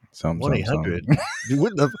 something. 1-800.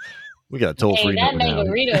 Dude, we got a toll free that number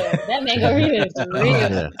now. Mangarito is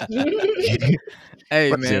real.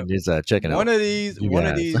 Hey man, is checking one out. of these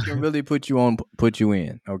can really put you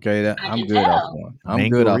in. Okay, I'm good tell. off one. I'm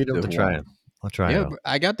good off Mangarito this to try one. it. I'll try Yeah, it.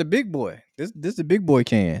 I got the big boy. This the big boy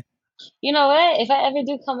can. You know what? If I ever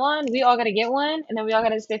do come on, we all gotta get one, and then we all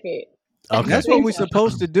gotta stick it. Okay. That's what we're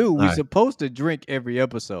supposed to do. We're right. supposed to drink every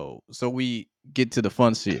episode, so we get to the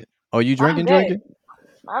fun shit. Oh, you I'm drinking?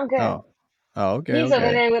 I'm good. Oh, okay. He's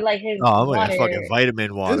over there with like his I'm water. like fucking vitamin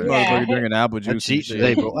This water. motherfucker drinking apple I juice and cheat shit.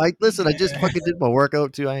 today, bro. Listen, I just fucking did my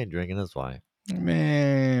workout too. I ain't drinking. That's why.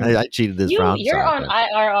 Man, I cheated this round. You're sorry, on guys.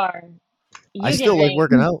 IRR. You I can still like drink.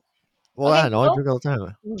 working out. Well, Okay, I know I drink all the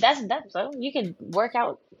time. That's so you can work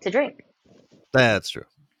out to drink. That's true.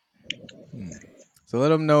 So let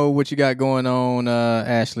them know what you got going on,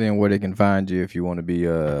 Ashley, and where they can find you if you want to be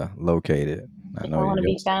located. I know wanna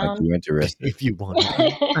be you like found. you interested. If you want to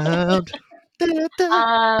be found.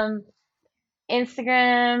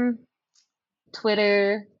 Instagram,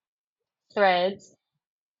 Twitter, Threads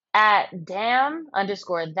at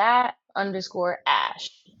damn_that_ash.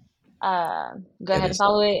 Go ahead and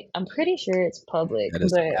follow it. I'm pretty sure it's public, That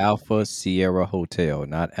is but Alpha Sierra Hotel,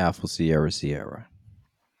 not Alpha Sierra.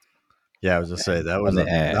 Yeah, I was gonna say that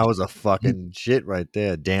was a fucking shit right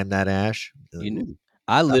there. Damn that Ash.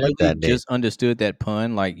 I literally that name. just understood that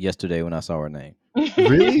pun like yesterday when I saw her name.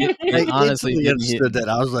 Really? It I honestly instantly didn't hit understood me. that.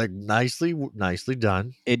 I was like, nicely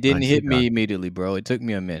done. It didn't Nicely hit me done. immediately, bro. It took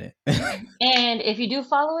me a minute. And if you do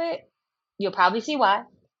follow it, you'll probably see why.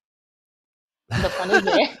 The fun is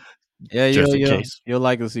there. Yeah, Just in case. You'll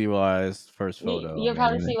likely see why it's first photo. You'll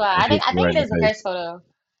probably see why. I think it is the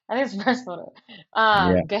first photo.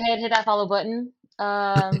 Yeah. Go ahead, hit that follow button.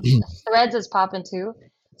 Threads is popping too.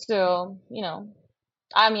 So,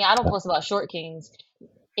 I mean, I don't post about short kings.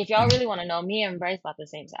 If y'all really want to know, me and Bryce about the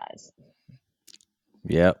same size.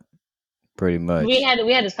 Yep. Pretty much. We had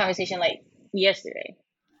this conversation like yesterday.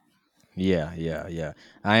 Yeah.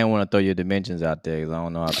 I didn't want to throw your dimensions out there because I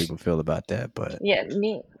don't know how people feel about that, but yeah,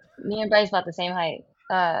 me and Bryce about the same height.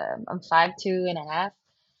 I'm 5'2.5".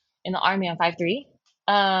 In the army, I'm 5'3".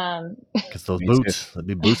 Because those boots, they'd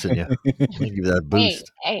be boosting you. They give you that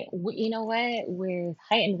boost. Hey, you know what? With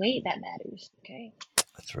height and weight, that matters. Okay.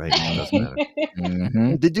 That's right. It does matter.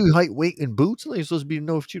 Mm-hmm. They do height, weight, and boots. You're supposed to be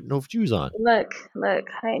no shoes on. Look,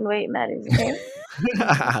 height and weight matters. Okay.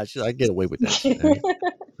 I get away with that shit. Right?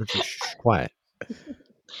 Quiet.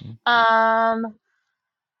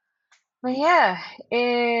 But yeah,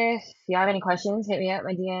 if you have any questions, hit me up.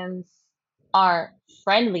 My DMs are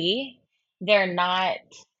friendly. They're not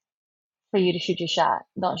for you to shoot your shot.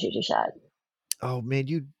 Don't shoot your shot. Oh man,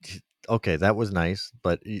 you okay? That was nice,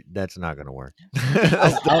 but that's not gonna work.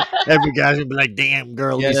 I, I, Every guy's gonna be like, "Damn,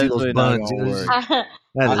 girl, let yeah, me see that's those really not buns." gonna work.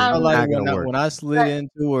 That I is felt like I'm not gonna work. when I slid but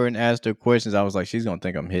into her and asked her questions, I was like, she's gonna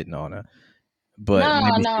think I'm hitting on her, but no,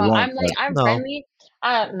 maybe no. she won't. I'm like But I'm No. friendly.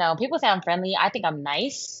 No, people say I'm friendly. I think I'm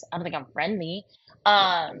nice. I don't think I'm friendly.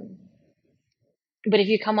 Um, but if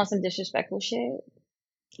you come on some disrespectful shit,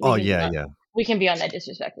 we Oh can be yeah, on yeah. we can be on that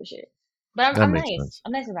disrespectful shit. But That I'm makes nice. sense.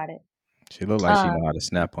 I'm nice about it. she look like she know how Um, to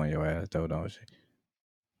snap on your ass, though, don't she?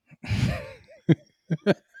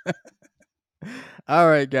 All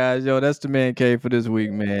right, guys. Yo, that's the man cave for this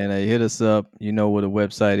week, man. Hey, hit us up. You know what the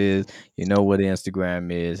website is. You know what the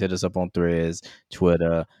Instagram is. Hit us up on Threads,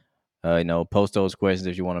 Twitter. Post those questions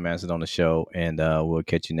if you want them answered on the show, and we'll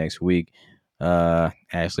catch you next week.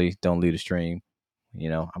 Ashlee, don't leave the stream.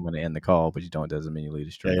 I'm gonna end the call, but you don't doesn't mean you leave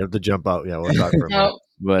the Yeah, you stream. have to jump out. Yeah, we'll talk for a minute. no,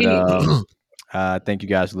 But you need. thank you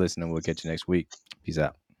guys for listening. We'll catch you next week. Peace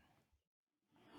out.